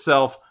death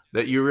itself,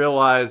 that you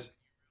realize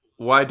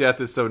why death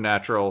is so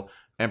natural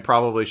and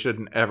probably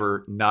shouldn't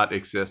ever not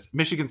exist.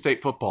 Michigan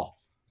State football.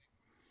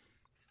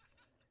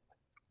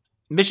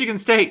 Michigan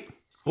State.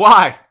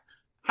 Why?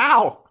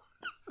 How?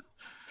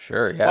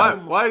 Sure, yeah.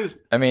 Why does...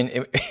 I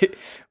mean,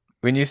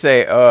 when you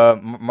say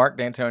Mark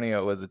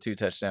D'Antonio was a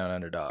 2-touchdown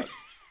underdog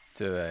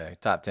to a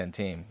top 10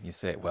 team, you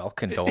say, well,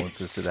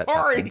 condolences to that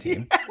top 10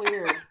 team.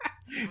 Weird.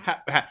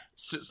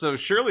 So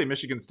surely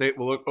Michigan State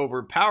will look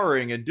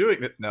overpowering in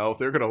doing it. No,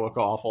 they're going to look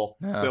awful.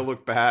 No. They'll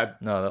look bad.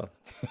 No,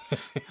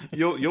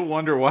 You'll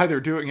wonder why they're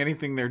doing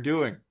anything they're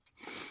doing.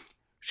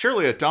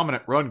 Surely a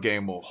dominant run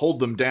game will hold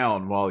them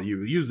down while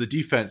you use the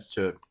defense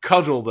to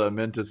cudgel them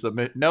into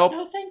submit. Nope.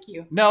 No, thank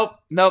you. Nope,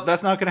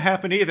 that's not going to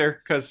happen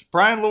either, because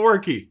Brian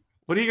Lewerke,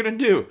 what are you going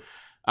to do?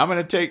 I'm going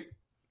to take,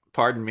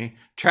 pardon me,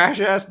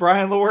 trash-ass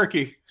Brian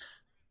Lewerke.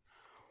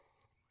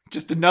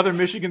 Just another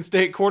Michigan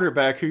State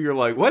quarterback who you're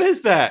like, what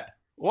is that?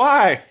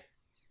 Why?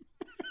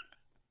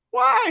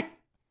 Why?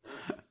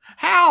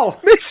 How?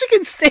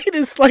 Michigan State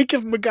is like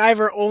if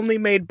MacGyver only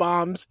made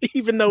bombs,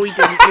 even though he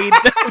didn't need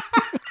them.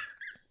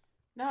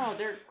 No,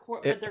 they're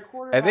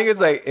quarterbacks. I think it's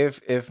like if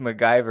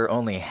MacGyver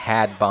only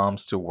had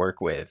bombs to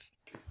work with.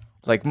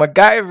 Like,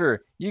 MacGyver,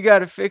 you got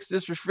to fix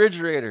this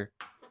refrigerator.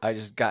 I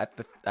got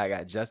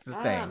just the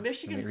thing.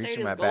 Michigan Let me reach State in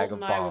is my bag of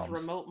GoldenEye with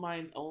bombs. remote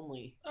mines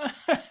only.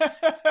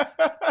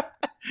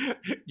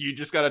 You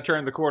just got to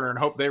turn the corner and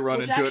hope they run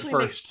Which into it actually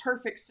first. makes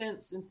perfect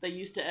sense since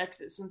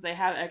they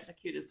have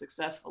executed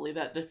successfully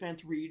that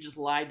defense where you just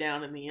lie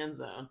down in the end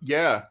zone.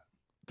 Yeah,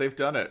 they've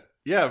done it.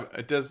 Yeah,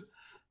 it does.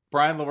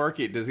 Brian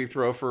Lewerke, does he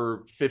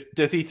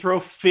throw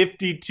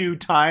 52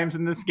 times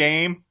in this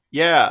game?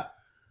 Yeah.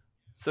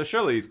 So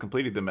surely he's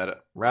completed them at a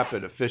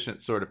rapid,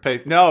 efficient sort of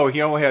pace. No,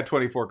 he only had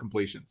 24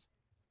 completions.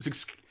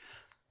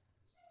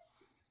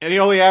 And he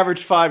only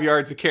averaged 5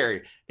 yards a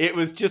carry. It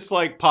was just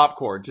like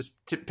popcorn, just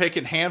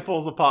picking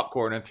handfuls of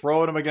popcorn and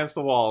throwing them against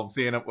the wall and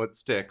seeing what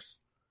sticks.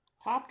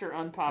 Popped or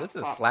unpopped? This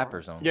is popcorn?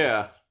 slapper zone.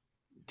 Yeah.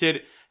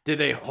 Did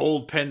they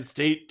hold Penn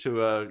State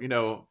to a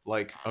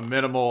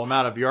minimal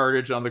amount of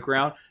yardage on the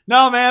ground?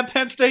 No, man.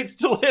 Penn State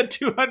still had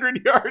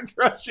 200 yards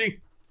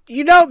rushing.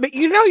 But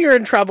you're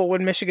in trouble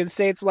when Michigan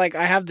State's like,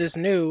 I have this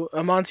new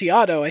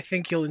Amontillado I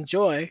think you'll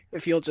enjoy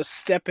if you'll just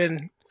step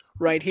in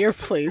right here,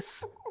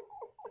 please.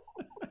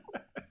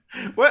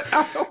 What?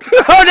 Oh,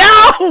 Oh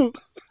no!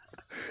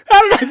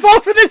 How did I fall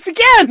for this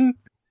again?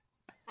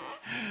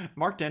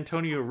 Mark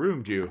D'Antonio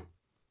roomed you.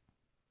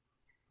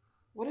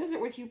 What is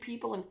it with you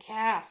people in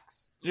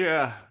casks?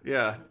 Yeah.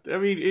 I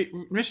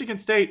mean, Michigan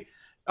State,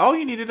 all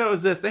you need to know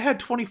is this. They had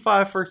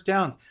 25 first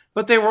downs,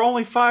 but they were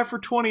only 5 for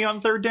 20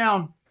 on third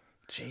down.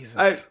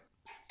 Jesus.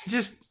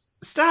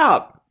 Just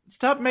stop.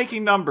 Stop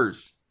making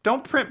numbers.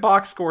 Don't print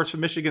box scores for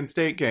Michigan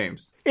State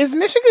games. Is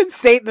Michigan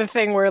State the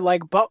thing where,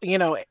 like,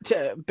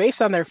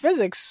 based on their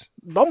physics,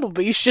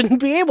 bumblebees shouldn't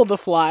be able to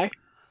fly?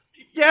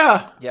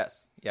 Yeah.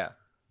 Yes. Yeah.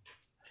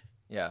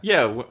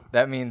 Yeah.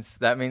 That means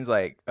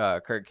like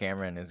Kirk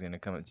Cameron is going to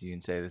come up to you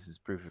and say this is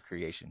proof of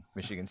creation.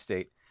 Michigan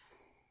State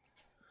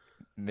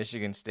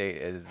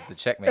is the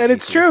checkmate. And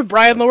it's true.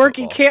 Brian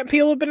Lewerke can't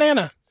peel a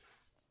banana.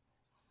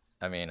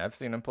 I mean, I've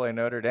seen him play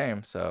Notre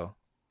Dame, so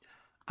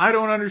I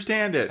don't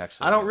understand it.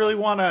 Actually, I don't really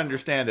yes. want to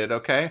understand it,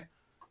 okay?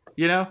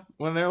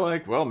 When they're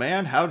like, well,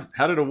 man, how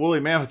did a woolly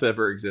mammoth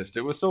ever exist?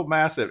 It was so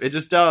massive. It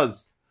just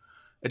does.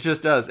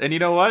 And you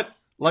know what?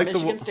 Like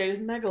Michigan State is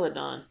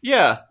Megalodon.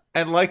 Yeah,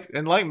 and like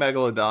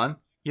Megalodon,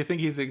 you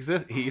think he's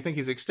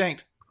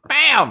extinct.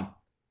 Bam!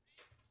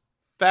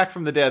 Back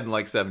from the dead in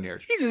like 7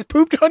 years. He just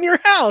pooped on your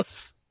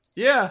house.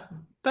 Yeah,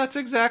 that's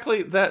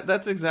exactly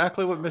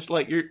what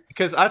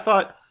because I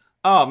thought,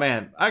 oh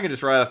man, I can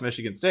just write off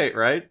Michigan State,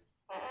 right?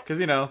 Because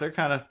they're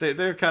kind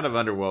of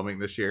underwhelming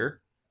this year,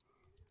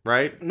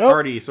 right? Nope.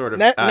 Already sort of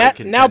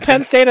now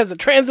Penn State has a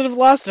transitive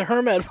loss to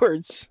Herm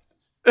Edwards.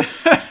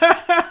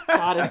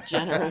 God is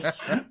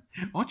generous.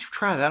 Why don't you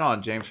try that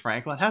on, James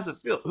Franklin? How's it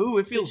feel? Ooh,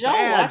 it feels Did y'all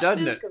bad, watch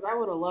doesn't this? it? Because I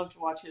would have loved to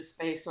watch his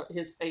facial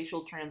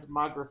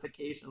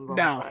transmogrifications on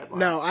the sideline.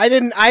 No, I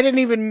didn't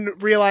even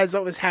realize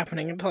what was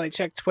happening until I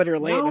checked Twitter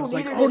late. And I was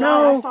like, neither oh did I.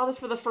 no! I saw this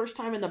for the first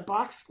time in the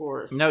box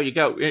scores. No, you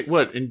got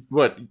what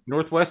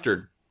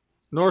Northwestern.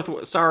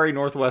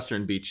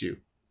 Northwestern beat you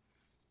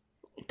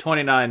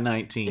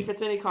 29-19. If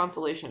it's any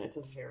consolation, it's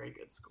a very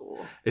good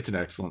school. It's an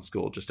excellent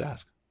school, just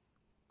ask.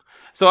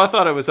 So I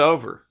thought it was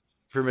over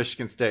for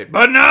Michigan State,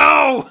 but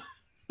no!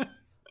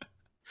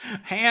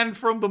 Hand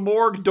from the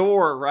morgue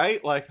door,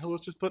 right? Like,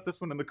 let's just put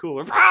this one in the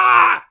cooler.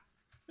 Ah!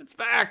 It's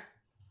back.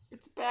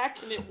 It's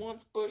back and it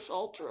wants Bush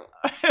Ultra.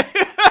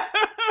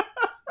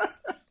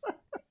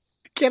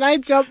 Can I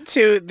jump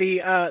to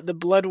the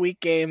Blood Week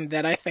game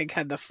that I think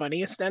had the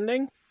funniest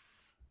ending?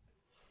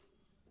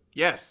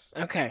 Yes.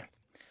 Okay.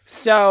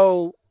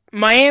 So,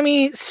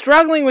 Miami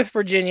struggling with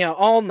Virginia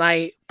all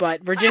night,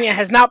 but Virginia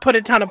has not put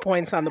a ton of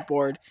points on the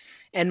board.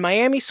 And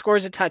Miami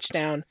scores a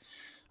touchdown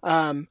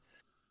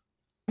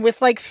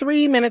with like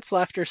 3 minutes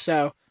left or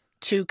so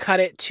to cut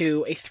it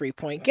to a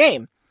 3-point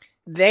game.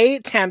 They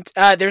attempt,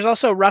 there's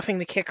also roughing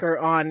the kicker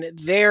on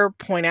their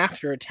point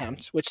after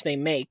attempt, which they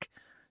make.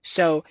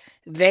 So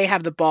they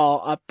have the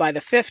ball up by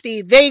the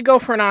 50. They go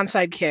for an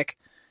onside kick.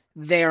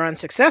 They are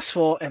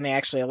unsuccessful, and they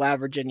actually allow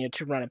Virginia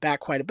to run it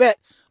back quite a bit.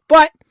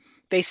 But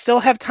they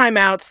still have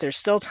timeouts. There's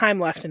still time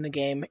left in the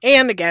game.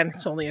 And again,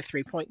 it's only a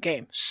 3-point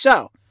game.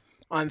 So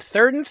on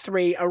 3rd and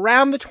 3,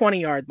 around the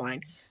 20-yard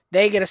line,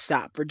 they get a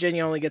stop.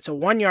 Virginia only gets a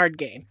 1-yard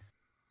gain.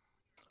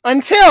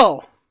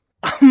 Until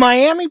a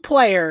Miami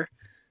player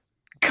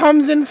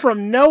comes in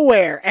from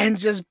nowhere and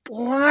just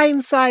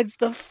blindsides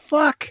the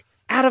fuck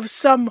out of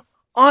some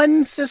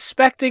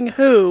unsuspecting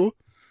who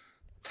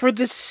for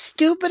the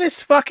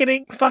stupidest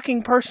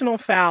fucking personal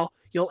foul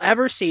you'll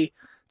ever see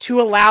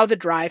to allow the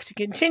drive to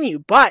continue.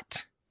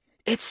 But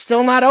it's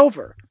still not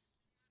over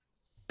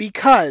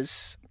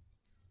because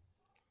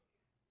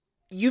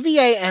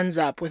UVA ends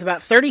up with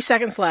about 30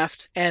 seconds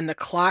left and the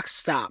clock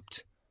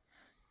stopped,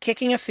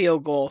 kicking a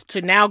field goal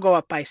to now go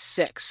up by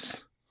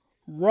 6.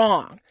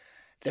 Wrong.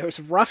 there was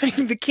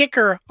roughing the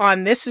kicker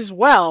on this as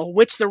well,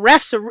 which the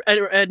refs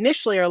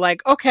initially are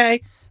like,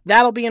 okay,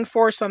 that'll be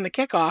enforced on the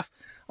kickoff,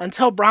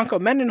 until Bronco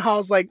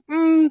Mendenhall's like,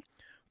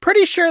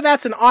 pretty sure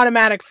that's an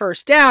automatic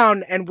first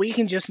down and we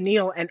can just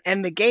kneel and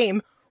end the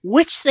game,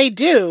 which they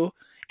do.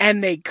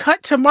 And they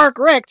cut to Mark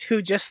Richt,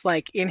 who just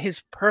like in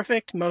his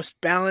perfect, most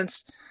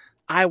balanced,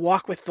 I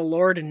walk with the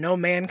Lord and no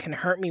man can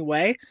hurt me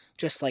way,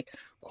 just like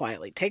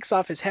quietly takes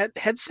off his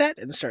headset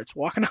and starts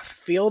walking off the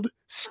field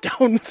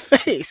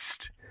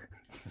stone-faced.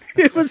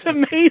 It was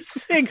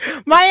amazing.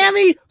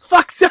 Miami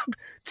fucked up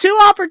 2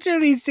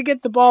 opportunities to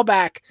get the ball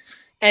back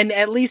and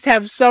at least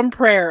have some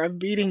prayer of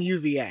beating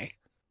UVA.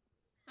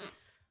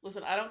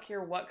 Listen, I don't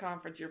care what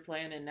conference you're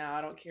playing in now.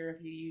 I don't care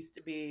if you used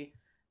to be,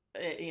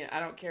 I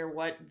don't care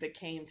what the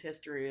Canes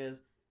history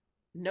is.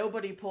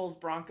 Nobody pulls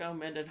Bronco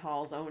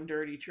Mendenhall's own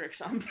dirty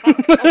tricks on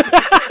Bronco.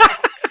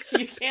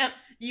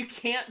 You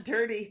can't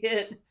dirty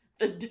hit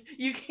the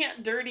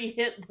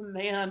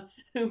man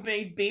who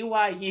made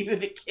BYU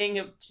the king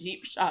of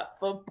cheap shot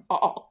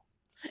football.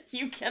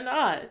 You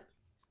cannot.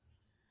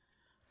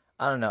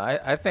 I don't know.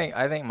 I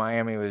think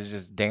Miami was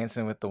just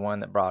dancing with the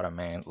one that brought him,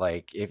 man.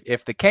 Like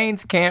if the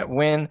Canes can't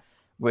win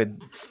with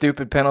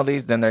stupid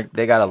penalties, then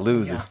they got to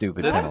lose with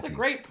stupid penalties. That's a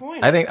great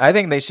point. I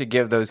think they should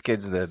give those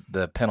kids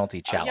the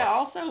penalty chalice. Yeah.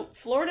 Also,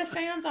 Florida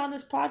fans on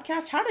this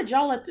podcast, how did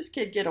y'all let this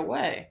kid get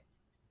away?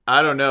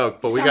 I don't know,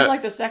 but Sounds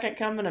like the second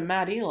coming of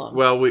Matt Elam.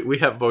 Well, we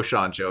have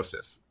Voshon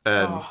Joseph,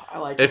 and I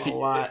like him a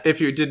lot. If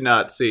you did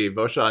not see,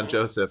 Voshon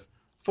Joseph,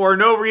 for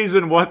no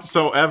reason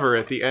whatsoever,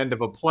 at the end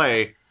of a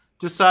play,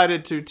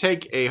 decided to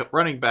take a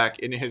running back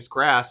in his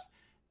grasp,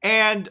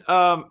 and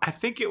I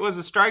think it was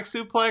a strike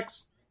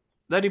suplex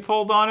that he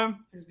pulled on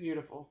him. It was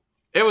beautiful.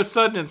 It was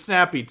sudden and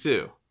snappy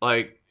too.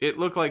 Like it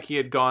looked like he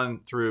had gone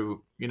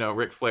through,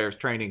 Ric Flair's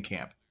training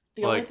camp.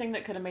 The only thing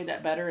that could have made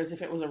that better is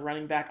if it was a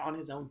running back on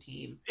his own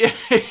team.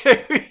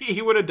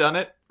 He would have done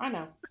it. I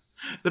know.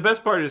 The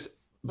best part is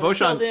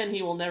Until then,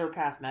 he will never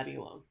pass Matt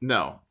Elam.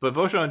 No, but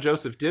Voshon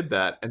Joseph did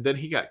that, and then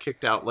he got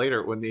kicked out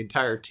later when the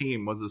entire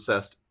team was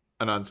assessed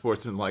an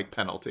unsportsmanlike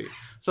penalty.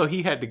 So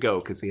he had to go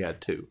because he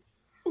had 2.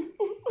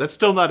 That's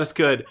still not as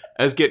good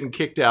as getting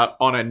kicked out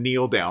on a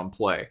kneel-down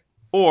play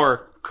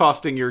or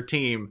costing your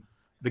team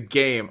the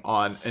game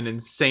on an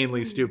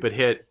insanely stupid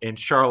hit in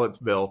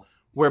Charlottesville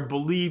where,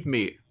 believe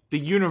me, the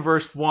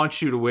universe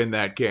wants you to win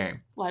that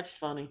game. Life's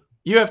funny.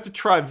 You have to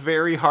try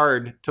very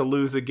hard to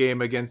lose a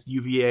game against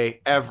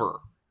UVA ever.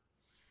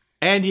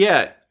 And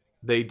yet,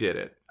 they did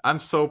it. I'm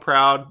so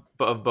proud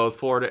of both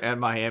Florida and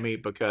Miami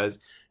because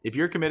if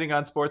you're committing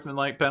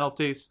unsportsmanlike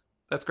penalties,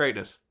 that's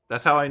greatness.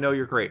 That's how I know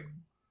you're great.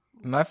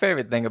 My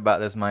favorite thing about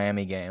this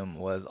Miami game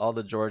was all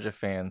the Georgia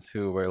fans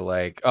who were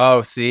like,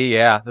 oh, see,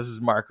 yeah, this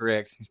is Mark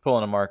Richt. He's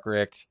pulling a Mark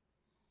Richt.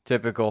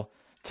 Typical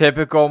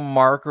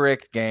Mark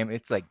Richt game.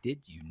 It's like,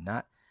 did you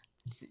not?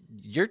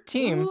 Your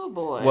team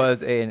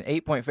was an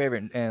 8-point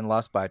favorite and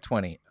lost by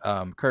 20.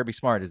 Kirby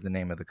Smart is the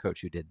name of the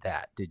coach who did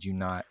that. Did you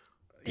not?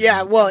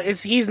 Yeah, well,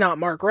 he's not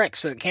Mark Richt,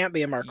 so it can't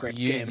be a Mark Richt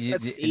game.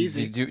 That's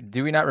easy.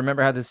 Do we not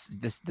remember how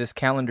this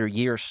calendar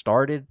year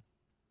started?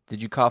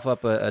 Did you cough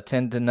up a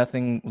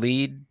 10-0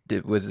 lead?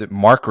 Was it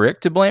Mark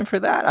Richt to blame for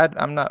that?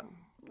 I'm not.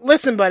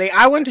 Listen, buddy,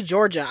 I went to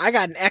Georgia. I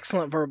got an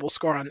excellent verbal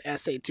score on the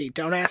SAT.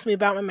 Don't ask me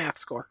about my math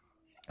score.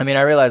 I mean,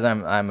 I realize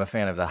I'm a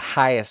fan of the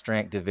highest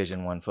ranked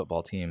Division I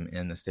football team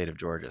in the state of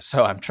Georgia,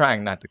 so I'm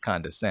trying not to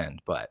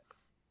condescend, but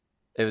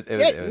it was.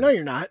 No,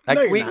 you're not. Like,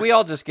 no, you're we not. we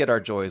all just get our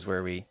joys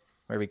where we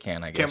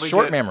can, I guess.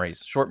 Short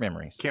memories.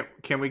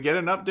 Can we get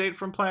an update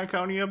from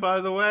Planconia, by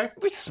the way?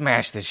 We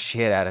smashed the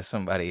shit out of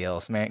somebody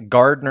else, man.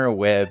 Gardner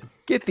Webb,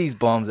 get these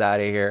bums out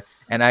of here.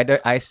 And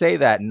I say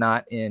that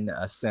not in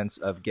a sense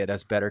of get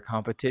us better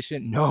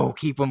competition. No,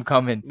 keep them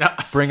coming. No.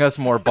 Bring us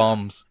more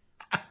bums.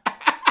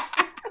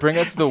 Bring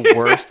us the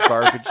worst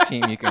garbage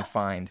team you can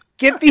find.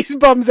 Get these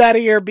bums out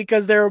of here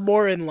because there are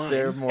more in line.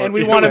 And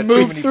we want to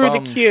move through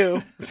the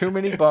queue. Too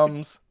many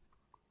bums.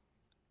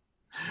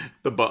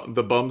 The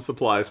bum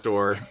supply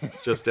store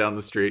just down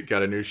the street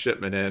got a new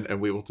shipment in, and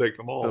we will take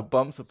them all. The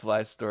bum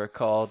supply store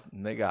called,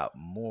 and they got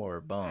more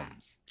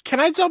bums.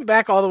 Can I jump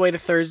back all the way to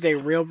Thursday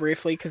real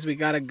briefly because we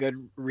got a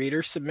good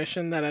reader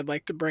submission that I'd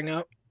like to bring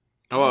up?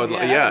 Oh,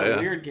 yeah. That's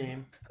a weird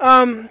game.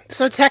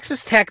 So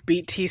Texas Tech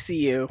beat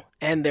TCU,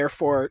 and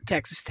therefore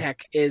Texas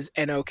Tech is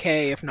an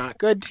okay, if not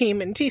good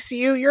team, and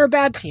TCU, you're a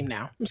bad team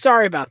now. I'm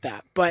sorry about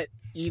that, but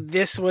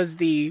this was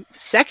the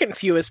second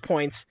fewest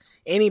points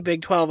any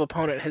Big 12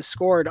 opponent has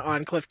scored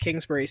on Cliff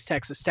Kingsbury's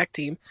Texas Tech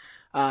team.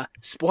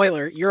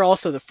 Spoiler, you're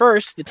also the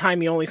first, the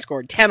time you only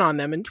scored 10 on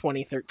them in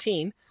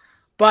 2013.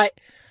 But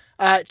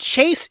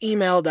Chase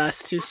emailed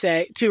us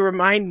to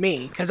remind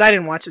me, because I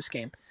didn't watch this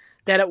game,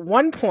 that at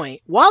one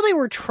point, while they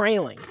were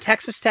trailing,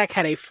 Texas Tech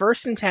had a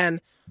 1st and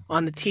 10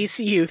 on the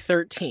TCU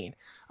 13.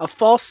 A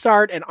false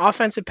start, an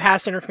offensive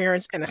pass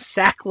interference, and a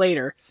sack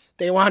later,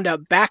 they wound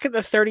up back at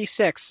the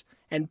 36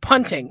 and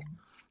punting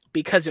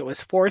because it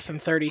was 4th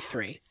and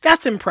 33.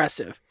 That's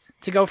impressive,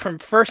 to go from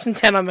 1st and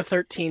 10 on the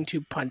 13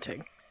 to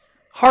punting.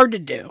 Hard to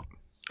do.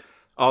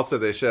 Also,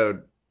 they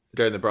showed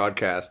during the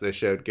broadcast, they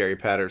showed Gary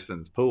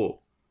Patterson's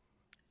pool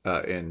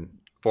in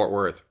Fort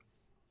Worth.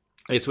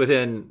 It's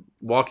within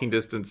walking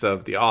distance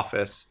of the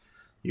office.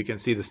 You can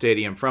see the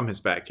stadium from his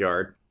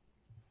backyard.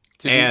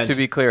 To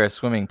be clear, a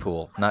swimming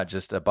pool, not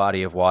just a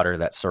body of water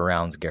that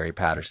surrounds Gary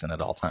Patterson at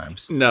all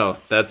times. No,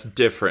 that's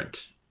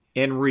different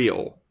and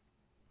real.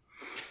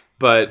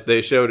 But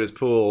they showed his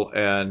pool,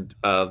 and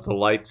the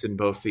lights in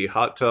both the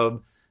hot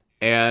tub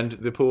and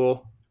the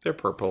pool, they're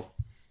purple.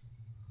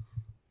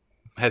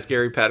 Has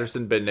Gary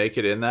Patterson been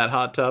naked in that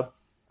hot tub?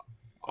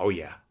 Oh,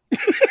 yeah.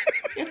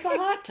 It's a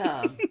hot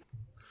tub.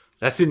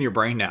 That's in your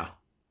brain now.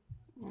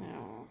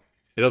 No.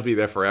 It'll be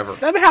there forever.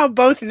 Somehow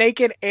both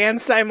naked and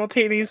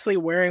simultaneously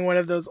wearing one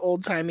of those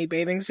old-timey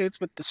bathing suits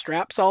with the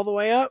straps all the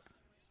way up.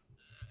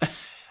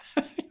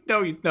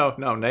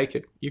 No,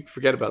 naked. You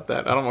forget about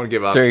that. I don't want to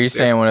give up. So are you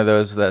saying one of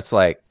those that's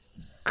like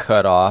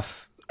cut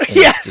off in a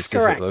Yes, specific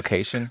correct.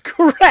 Location?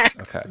 Correct.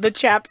 Okay. The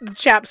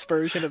chaps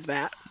version of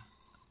that.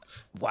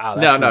 Wow,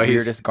 that's No, the he's-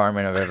 weirdest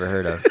garment I've ever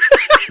heard of.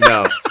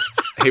 No,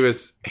 he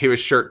was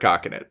shirt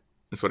cocking it.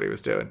 That's what he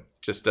was doing.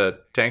 Just a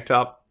tank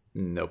top,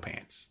 no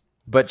pants.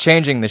 But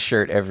changing the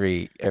shirt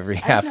every half I didn't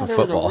know of there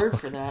football. was a word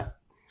for that.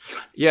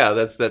 Yeah,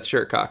 that's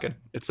shirt cocking.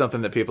 It's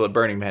something that people at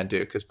Burning Man do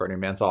because Burning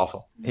Man's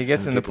awful. He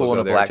gets And in the people pool in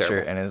go a there black terrible.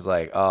 shirt and is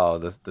like, "Oh,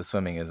 the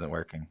swimming isn't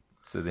working."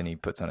 So then he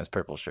puts on his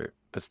purple shirt,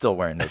 but still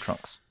wearing no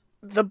trunks.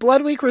 The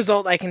Blood Week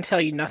result I can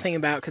tell you nothing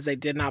about because I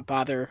did not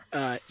bother.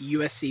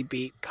 USC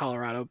beat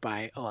Colorado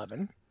by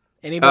 11.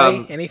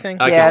 Anybody?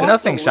 Anything? I Yeah, can-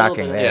 nothing Just a little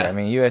shocking bit. there. Yeah. I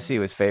mean, USC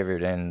was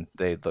favored and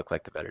they looked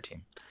like the better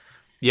team.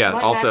 Yeah,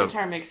 Mike also,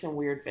 McIntyre makes some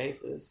weird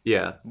faces.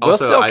 yeah. We'll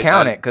Also, still I-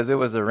 count it because it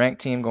was a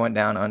ranked team going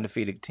down,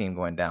 undefeated team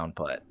going down.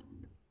 But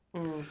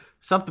Mm.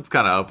 Something's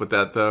kind of up with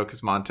that, though,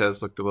 because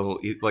Montez looked a little...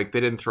 Like, they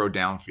didn't throw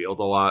downfield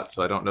a lot,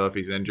 so I don't know if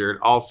he's injured.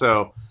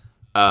 Also,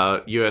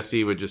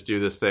 USC would just do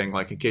this thing,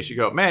 like, in case you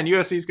go, man,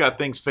 USC's got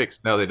things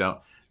fixed. No, they don't.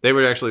 They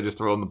were actually just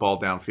throwing the ball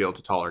downfield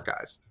to taller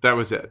guys. That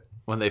was it.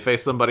 When they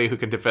face somebody who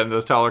can defend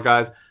those taller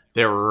guys,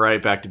 they were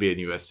right back to being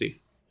USC.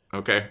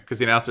 Okay? Because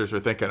the announcers were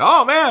thinking,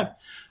 oh, man,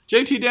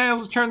 JT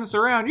Daniels has turned this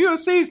around.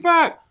 USC's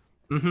back.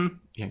 Mm-hmm.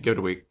 Yeah, give it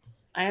a week.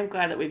 I am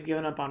glad that we've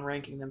given up on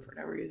ranking them for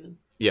no reason.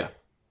 Yeah.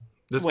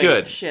 That's Wait,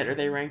 good. shit, are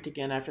they ranked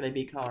again after they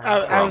beat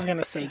Colorado? I was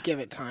gonna say give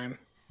it time.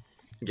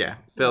 Yeah.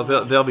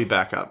 They'll be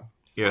back up.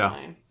 You know?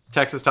 Fine.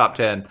 Texas top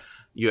 10,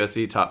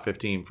 USC top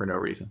 15 for no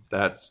reason.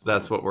 That's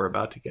what we're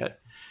about to get.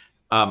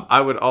 I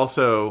would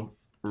also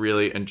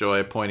really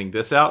enjoy pointing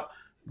this out.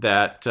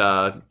 That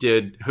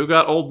who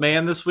got old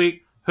man this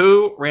week?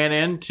 Who ran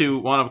into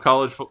one of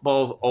college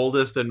football's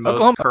oldest and most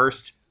Oklahoma.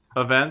 cursed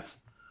events?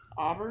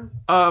 Auburn?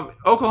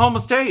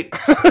 Oklahoma State.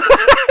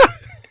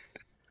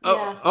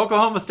 Yeah.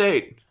 Oklahoma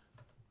State.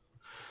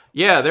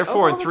 Yeah, they're 4-3.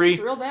 Oklahoma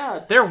State's real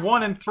bad. They're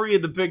 1-3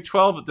 of the Big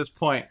 12 at this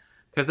point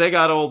because they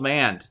got old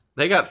manned.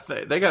 They got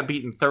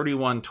beaten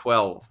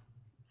 31-12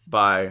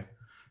 by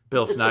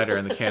Bill Snyder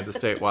and the Kansas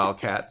State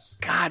Wildcats.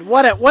 God,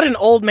 what an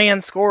old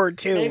man scored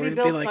too. Maybe Where it'd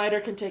Bill be like, Snyder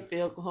can take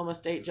the Oklahoma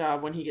State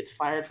job when he gets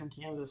fired from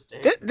Kansas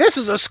State. This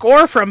is a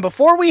score from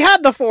before we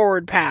had the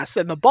forward pass,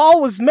 and the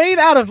ball was made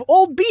out of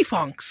old beef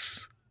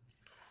hunks.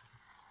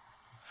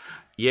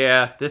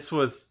 Yeah, this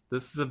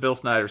is a Bill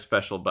Snyder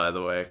special, by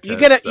the way. You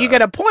 'cause,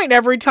 get a point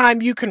every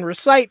time you can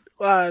recite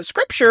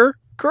scripture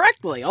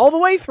correctly all the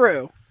way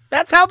through.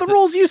 That's how the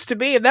rules used to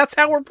be, and that's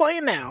how we're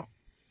playing now.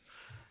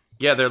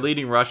 Yeah, their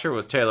leading rusher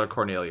was Taylor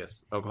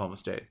Cornelius, Oklahoma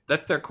State.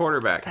 That's their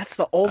quarterback. That's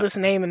the oldest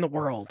name in the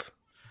world.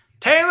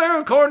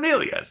 Taylor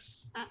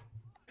Cornelius.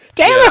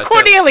 Taylor Yeah,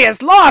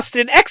 Cornelius lost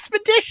in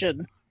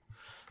expedition.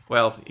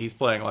 Well, he's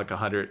playing like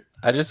 100.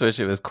 I just wish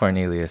it was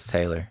Cornelius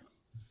Taylor.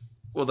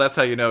 Well, that's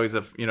how you know he's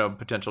a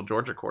potential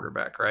Georgia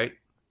quarterback, right?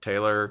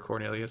 Taylor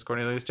Cornelius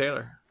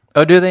Taylor.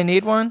 Oh, do they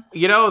need one?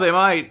 They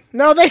might.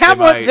 No, they have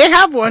They one. might. They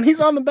have one. He's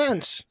on the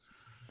bench.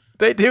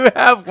 They do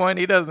have one.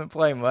 He doesn't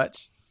play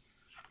much.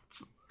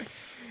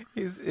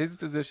 His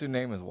position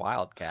name is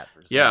Wildcat.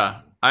 For some Yeah,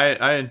 reason.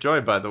 I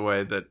enjoy, by the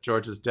way, that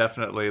Georgia's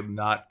definitely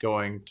not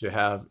going to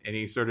have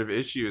any sort of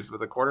issues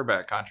with a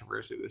quarterback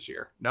controversy this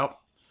year. Nope.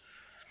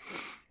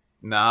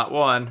 Not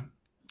one.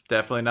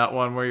 Definitely not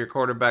one where your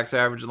quarterback's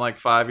averaging like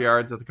 5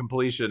 yards at the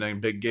completion in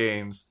big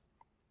games.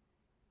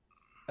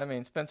 I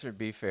mean, Spencer,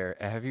 be fair.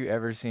 Have you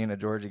ever seen a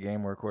Georgia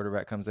game where a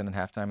quarterback comes in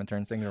halftime and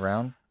turns things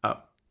around?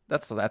 Oh.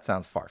 That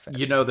sounds far-fetched.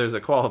 There's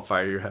a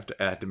qualifier you have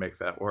to add to make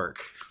that work.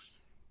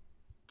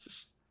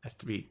 Just has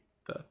to be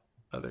the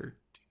other.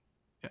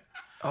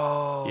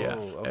 Oh, Yeah,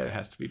 okay. it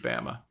has to be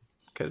Bama.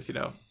 Because,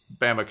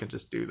 Bama can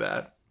just do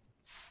that.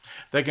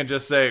 They can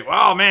just say,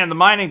 oh, man, the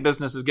mining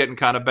business is getting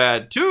kind of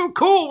bad. Too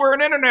cool, we're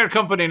an internet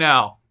company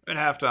now at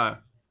halftime.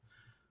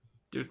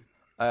 Dude,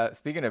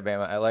 Speaking of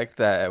Bama, I like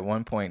that at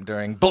one point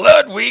during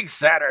Blood Week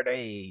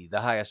Saturday,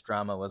 the highest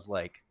drama was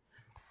like,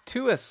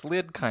 Tua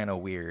slid kind of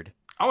weird.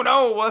 oh,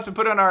 no, we'll have to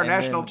put in our And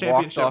national then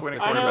walked championship off winning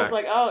the I know, quarterback. it's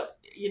like, oh,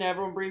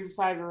 everyone breathes a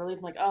sigh of relief.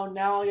 I'm like, oh,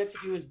 now all you have to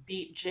do is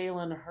beat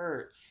Jalen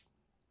Hurts.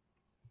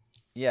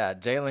 Yeah,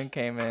 Jalen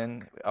came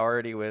in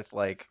already with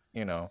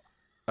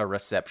a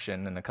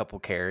reception and a couple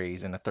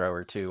carries and a throw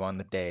or two on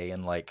the day,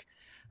 and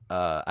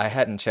I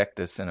hadn't checked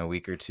this in a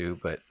week or two,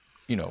 but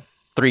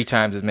 3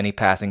 times as many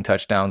passing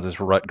touchdowns as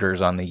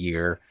Rutgers on the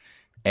year,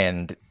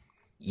 and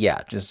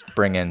yeah, just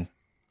bring in.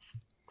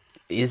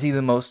 Is he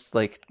the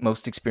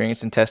most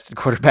experienced and tested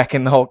quarterback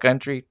in the whole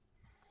country?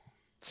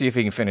 See if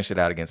he can finish it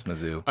out against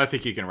Mizzou. I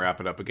think he can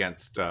wrap it up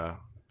against, kind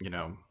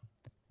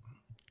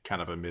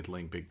of a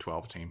middling Big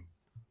 12 team.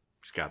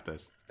 He's got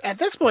this. At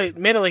this point,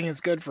 middling is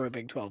good for a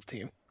Big 12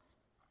 team.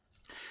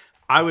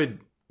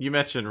 You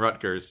mentioned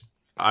Rutgers.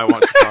 I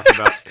want to talk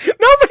about.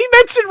 Nobody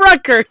mentioned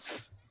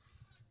Rutgers.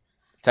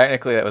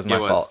 Technically, that was my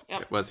fault.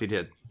 Yep. It was. He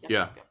did. Yep.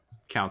 Yeah.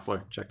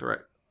 Counselor, check the right.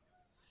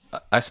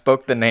 I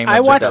spoke the name. I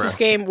of watched Jadell. this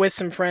game with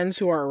some friends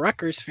who are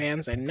Rutgers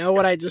fans. I know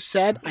what I just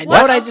said. I know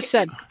What? what I just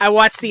said. I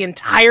watched the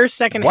entire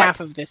second What? half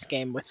of this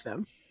game with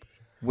them.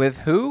 With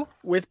who?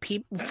 With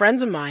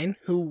friends of mine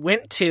who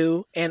went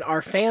to and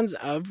are fans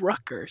of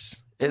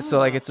Rutgers.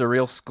 So it's a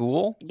real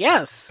school?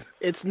 Yes,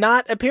 it's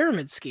not a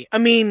pyramid scheme. I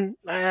mean,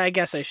 I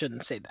guess I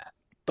shouldn't say that,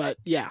 but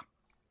yeah.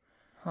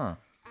 Huh.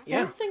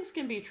 Yeah, Both things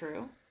can be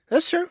true.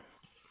 that's true.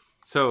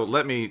 So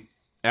let me,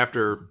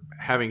 after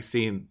having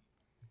seen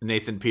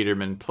Nathan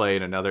Peterman play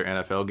in another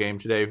NFL game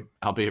today,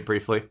 albeit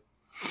briefly,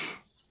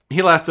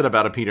 he lasted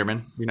about a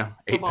Peterman,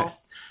 Go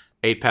balls.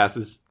 8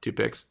 passes, 2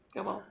 picks.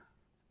 Go balls.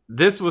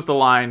 This was the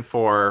line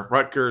for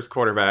Rutgers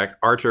quarterback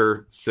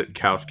Artur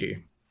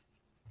Sitkowski.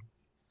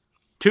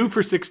 2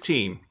 for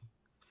 16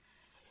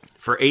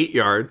 for 8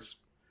 yards,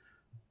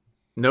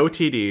 no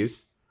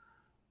TDs,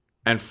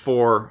 and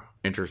 4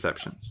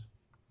 interceptions.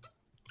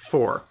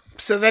 4.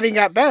 So then he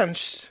got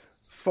benched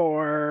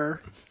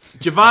for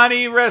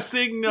Giovanni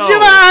Resigno.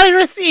 Giovanni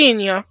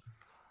Rossini,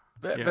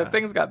 But, Yeah.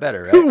 things got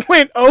better, right? who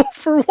went 0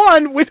 for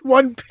 1 with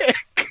 1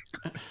 pick.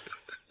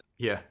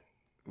 Yeah.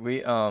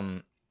 We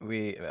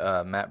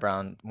Matt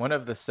Brown, one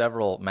of the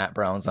several Matt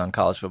Browns on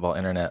college football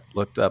internet,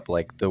 looked up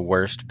the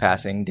worst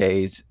passing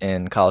days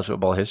in college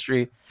football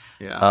history.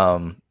 Yeah.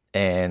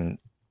 And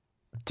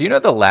do you know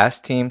the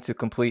last team to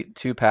complete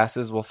 2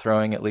 passes while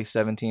throwing at least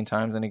 17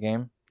 times in a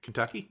game?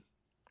 Kentucky?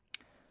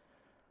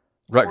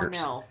 Rutgers.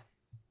 Cornell.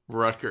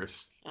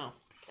 Rutgers. Oh,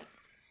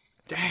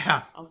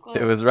 Damn. I was close.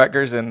 It was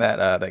Rutgers in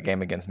that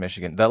game against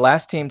Michigan. The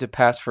last team to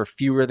pass for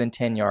fewer than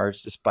 10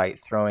 yards despite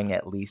throwing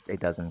at least a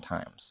dozen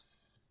times.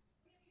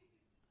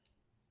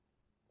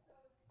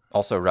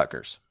 Also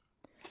Rutgers.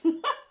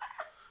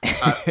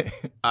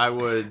 I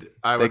would.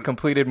 They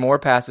completed more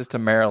passes to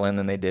Maryland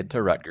than they did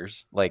to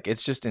Rutgers.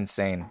 It's just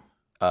insane.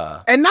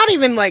 And not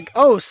even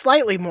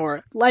slightly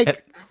more. And-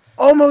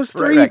 Almost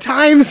 3 Right.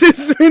 times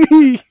as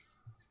many.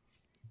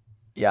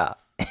 Yeah.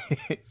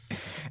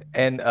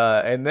 And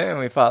then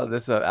we followed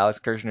this up. Alex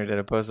Kirshner did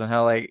a post on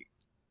how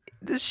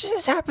this shit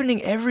is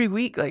happening every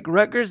week.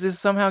 Rutgers is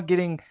somehow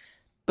getting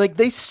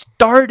they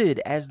started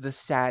as the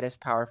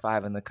saddest Power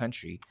 5 in the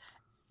country,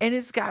 and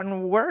it's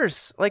gotten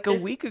worse. A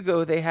week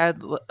ago they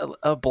had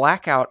a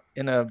blackout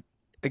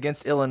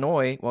against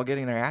Illinois while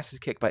getting their asses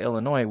kicked by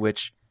Illinois,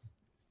 which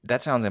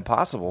that sounds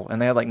impossible. And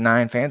they had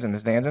 9 fans in the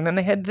stands, and then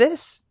they had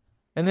this,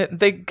 and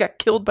they got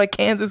killed by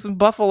Kansas and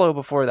Buffalo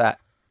before that.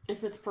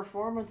 If it's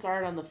performance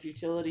art on the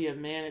futility of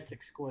man, it's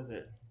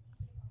exquisite.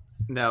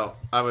 No,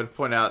 I would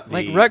point out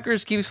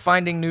Rutgers keeps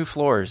finding new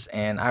floors,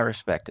 and I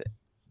respect it.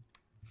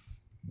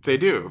 They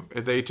do.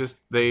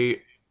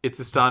 It's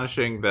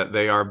astonishing that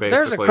they are basically.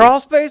 There's a crawl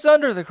space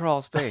under the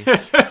crawl space.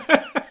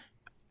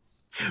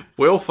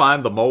 We'll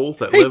find the moles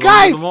that Hey live under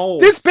guys, the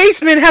moles. this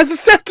basement has a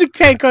septic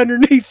tank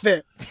underneath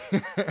it.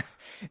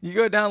 You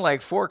go down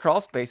 4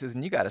 crawl spaces,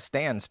 and you got a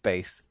stand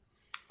space.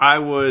 I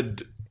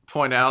would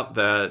point out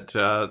that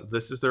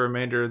this is the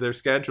remainder of their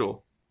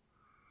schedule.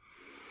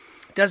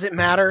 Does it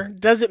matter?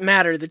 Does it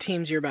matter the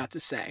teams you're about to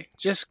say?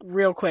 Just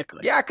real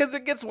quickly. Yeah, because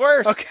it gets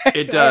worse. Okay.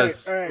 It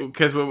does, All right.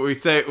 because when we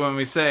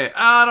say,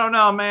 I don't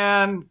know,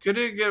 man, could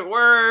it get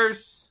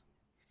worse?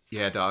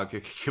 Yeah, dog,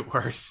 it could get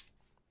worse.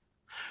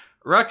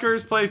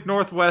 Rutgers plays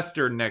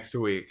Northwestern next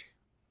week.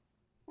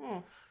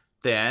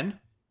 Then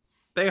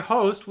they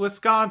host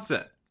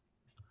Wisconsin.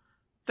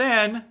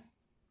 Then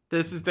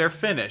this is their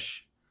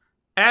finish: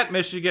 at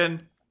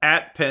Michigan,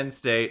 at Penn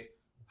State,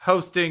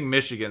 hosting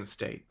Michigan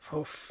State.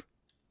 Oof.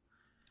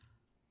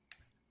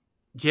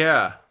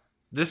 Yeah,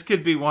 this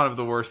could be one of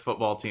the worst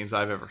football teams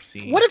I've ever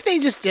seen. What if they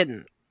just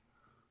didn't?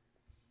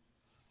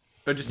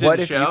 Or just What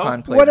didn't if show?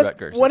 UConn played What if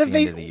Rutgers what at if the they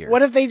end of the year?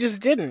 what if they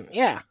just didn't?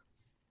 Yeah.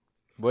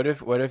 What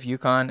if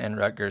UConn and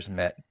Rutgers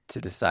met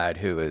to decide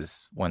who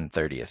is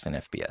 130th in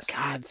FBS?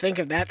 God, think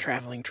of that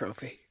traveling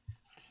trophy.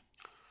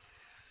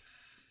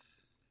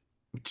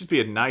 It'd just be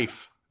a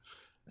knife.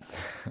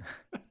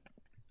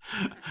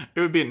 It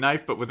would be a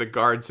knife, but with a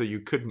guard, so you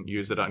couldn't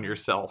use it on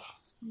yourself.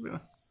 You're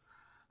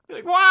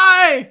like,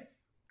 why?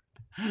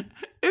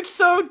 It's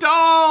so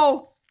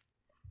dull.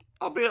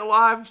 I'll be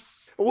alive.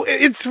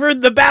 It's for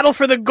the battle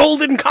for the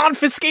golden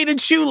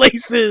confiscated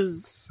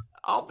shoelaces.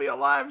 I'll be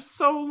alive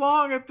so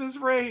long at this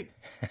rate.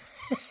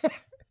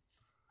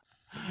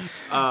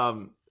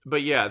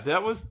 But yeah,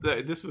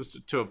 this was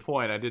to a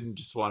point. I didn't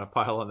just want to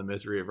pile on the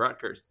misery of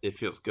Rutgers. It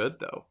feels good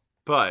though,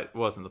 but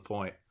wasn't the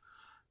point.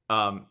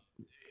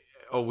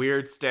 a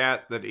weird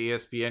stat that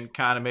ESPN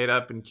kind of made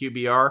up in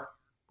QBR,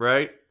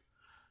 right?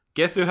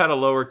 Guess who had a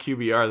lower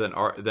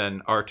QBR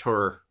than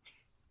Artur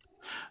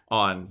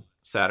on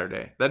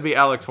Saturday? That'd be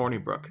Alex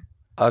Hornibrook.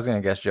 I was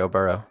gonna guess Joe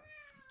Burrow.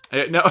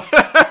 No.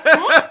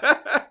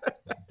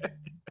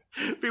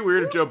 It'd be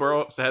weird if Joe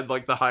Burrow had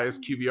like the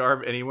highest QBR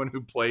of anyone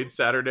who played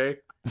Saturday.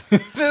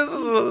 This is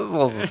a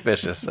little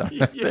suspicious. So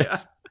Yeah.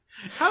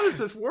 How does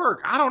this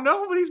work? I don't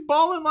know, but he's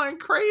balling like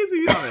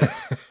crazy on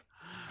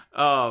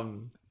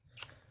it.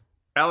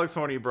 Alex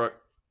Hornibrook,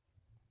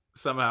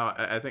 somehow,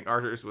 I think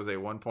Arthur's was a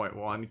 1.1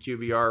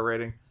 QBR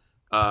rating.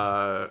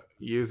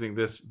 Using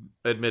this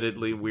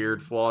admittedly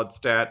weird, flawed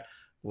stat,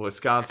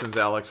 Wisconsin's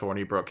Alex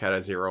Hornibrook had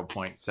a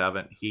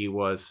 0.7. He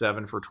was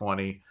 7 for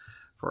 20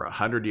 for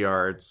 100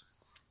 yards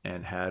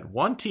and had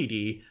 1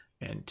 TD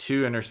and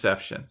 2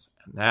 interceptions.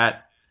 And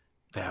that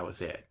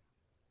was it.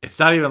 It's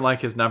not even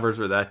like his numbers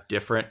were that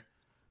different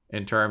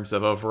in terms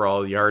of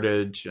overall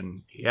yardage.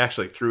 And he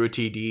actually threw a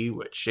TD,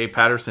 which Shea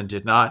Patterson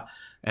did not.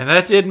 And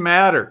that didn't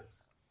matter.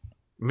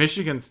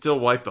 Michigan still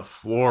wiped the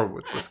floor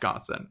with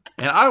Wisconsin.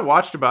 And I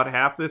watched about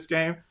half this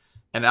game.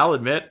 And I'll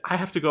admit, I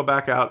have to go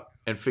back out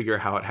and figure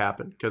how it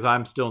happened, because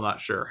I'm still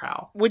not sure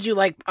how. Would you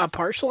like a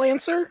partial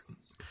answer?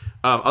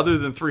 Other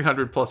than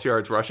 300 plus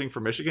yards rushing for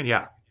Michigan,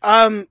 yeah.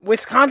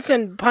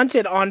 Wisconsin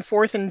punted on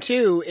 4th and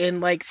 2 in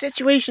like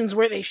situations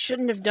where they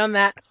shouldn't have done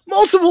that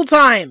multiple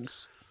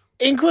times,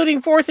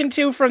 including 4th and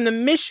 2 from the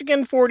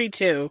Michigan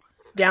 42,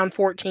 down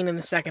 14 in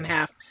the second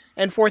half,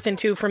 and 4th and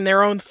 2 from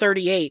their own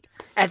 38.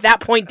 At that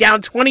point,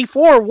 down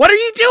 24. What are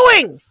you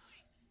doing?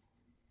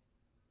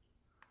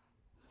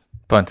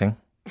 Punting.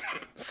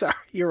 Sorry,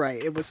 you're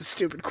right. It was a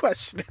stupid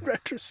question in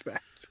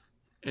retrospect.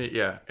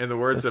 Yeah, in the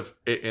words of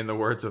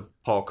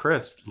Paul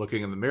Christ,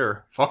 looking in the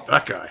mirror, fuck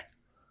that guy.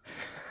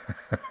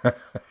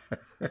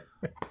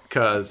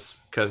 Cause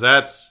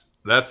that's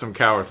some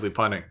cowardly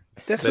punting.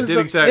 This was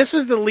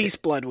the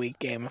least Blood Week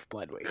game of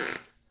Blood Week.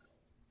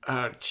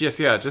 Just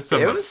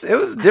some. It was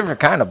a different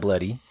kind of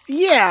bloody.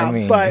 Yeah, I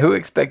mean, but who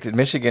expected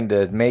Michigan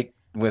to make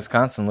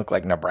Wisconsin look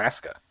like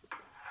Nebraska?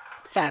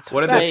 that's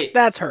Wait,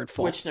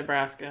 hurtful. Which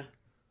Nebraska?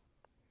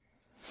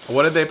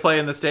 What did they play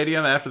in the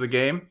stadium after the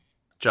game?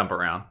 Jump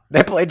around.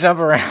 They played jump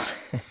around.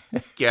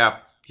 Yeah.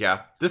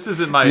 This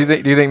isn't my. Do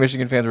you think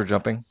Michigan fans were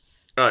jumping?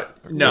 No. Or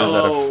was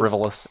that a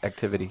frivolous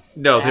activity?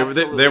 No,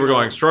 Absolutely they were not.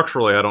 going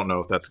structurally. I don't know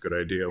if that's a good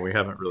idea. We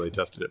haven't really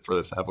tested it for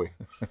this, have we?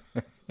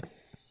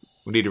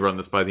 We need to run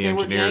this by the They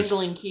were engineers.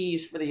 jangling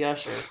keys for the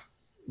usher.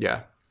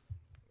 Yeah.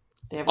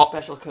 They have a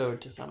special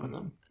code to summon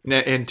them. Now,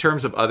 in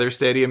terms of other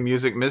stadium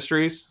music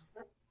mysteries,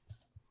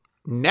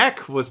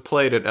 Neck was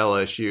played at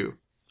LSU.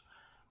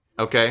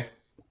 Okay?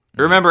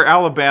 Remember,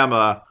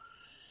 Alabama,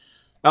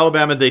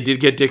 they did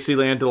get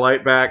Dixieland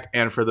Delight back,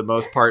 and for the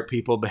most part,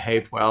 people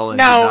behaved well. And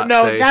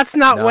That's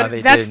not No, what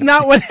they happened.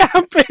 That's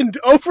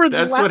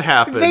what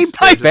happened. They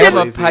piped They're in. just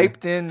Bama lazy.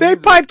 piped in. They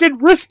piped in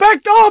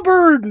respect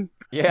Auburn.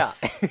 Yeah.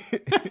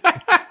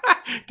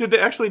 Did they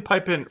actually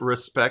pipe in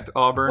respect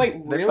Auburn? Wait,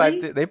 They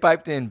really?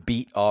 piped in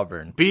beat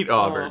Auburn. Beat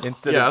Auburn.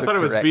 Instead Yeah, of I thought it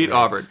was correct beat names.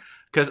 Auburn.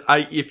 Because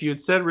if you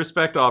had said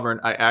respect Auburn,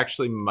 I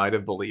actually might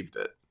have believed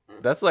it.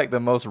 That's like the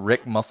most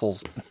Rick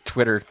Muscles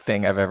Twitter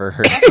thing I've ever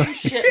heard. That's some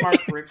shit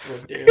Mark Richt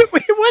would do. It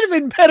would have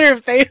been better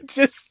if they had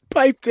just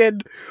piped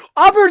in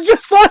Auburn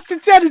just lost to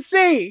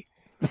Tennessee.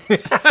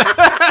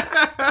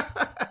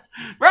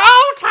 Roll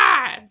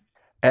Tide!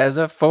 As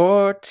a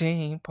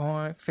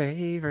 14-point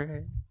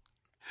favorite.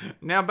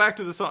 Now back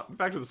to the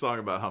song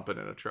about humping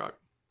in a truck.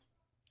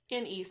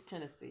 In East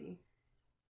Tennessee.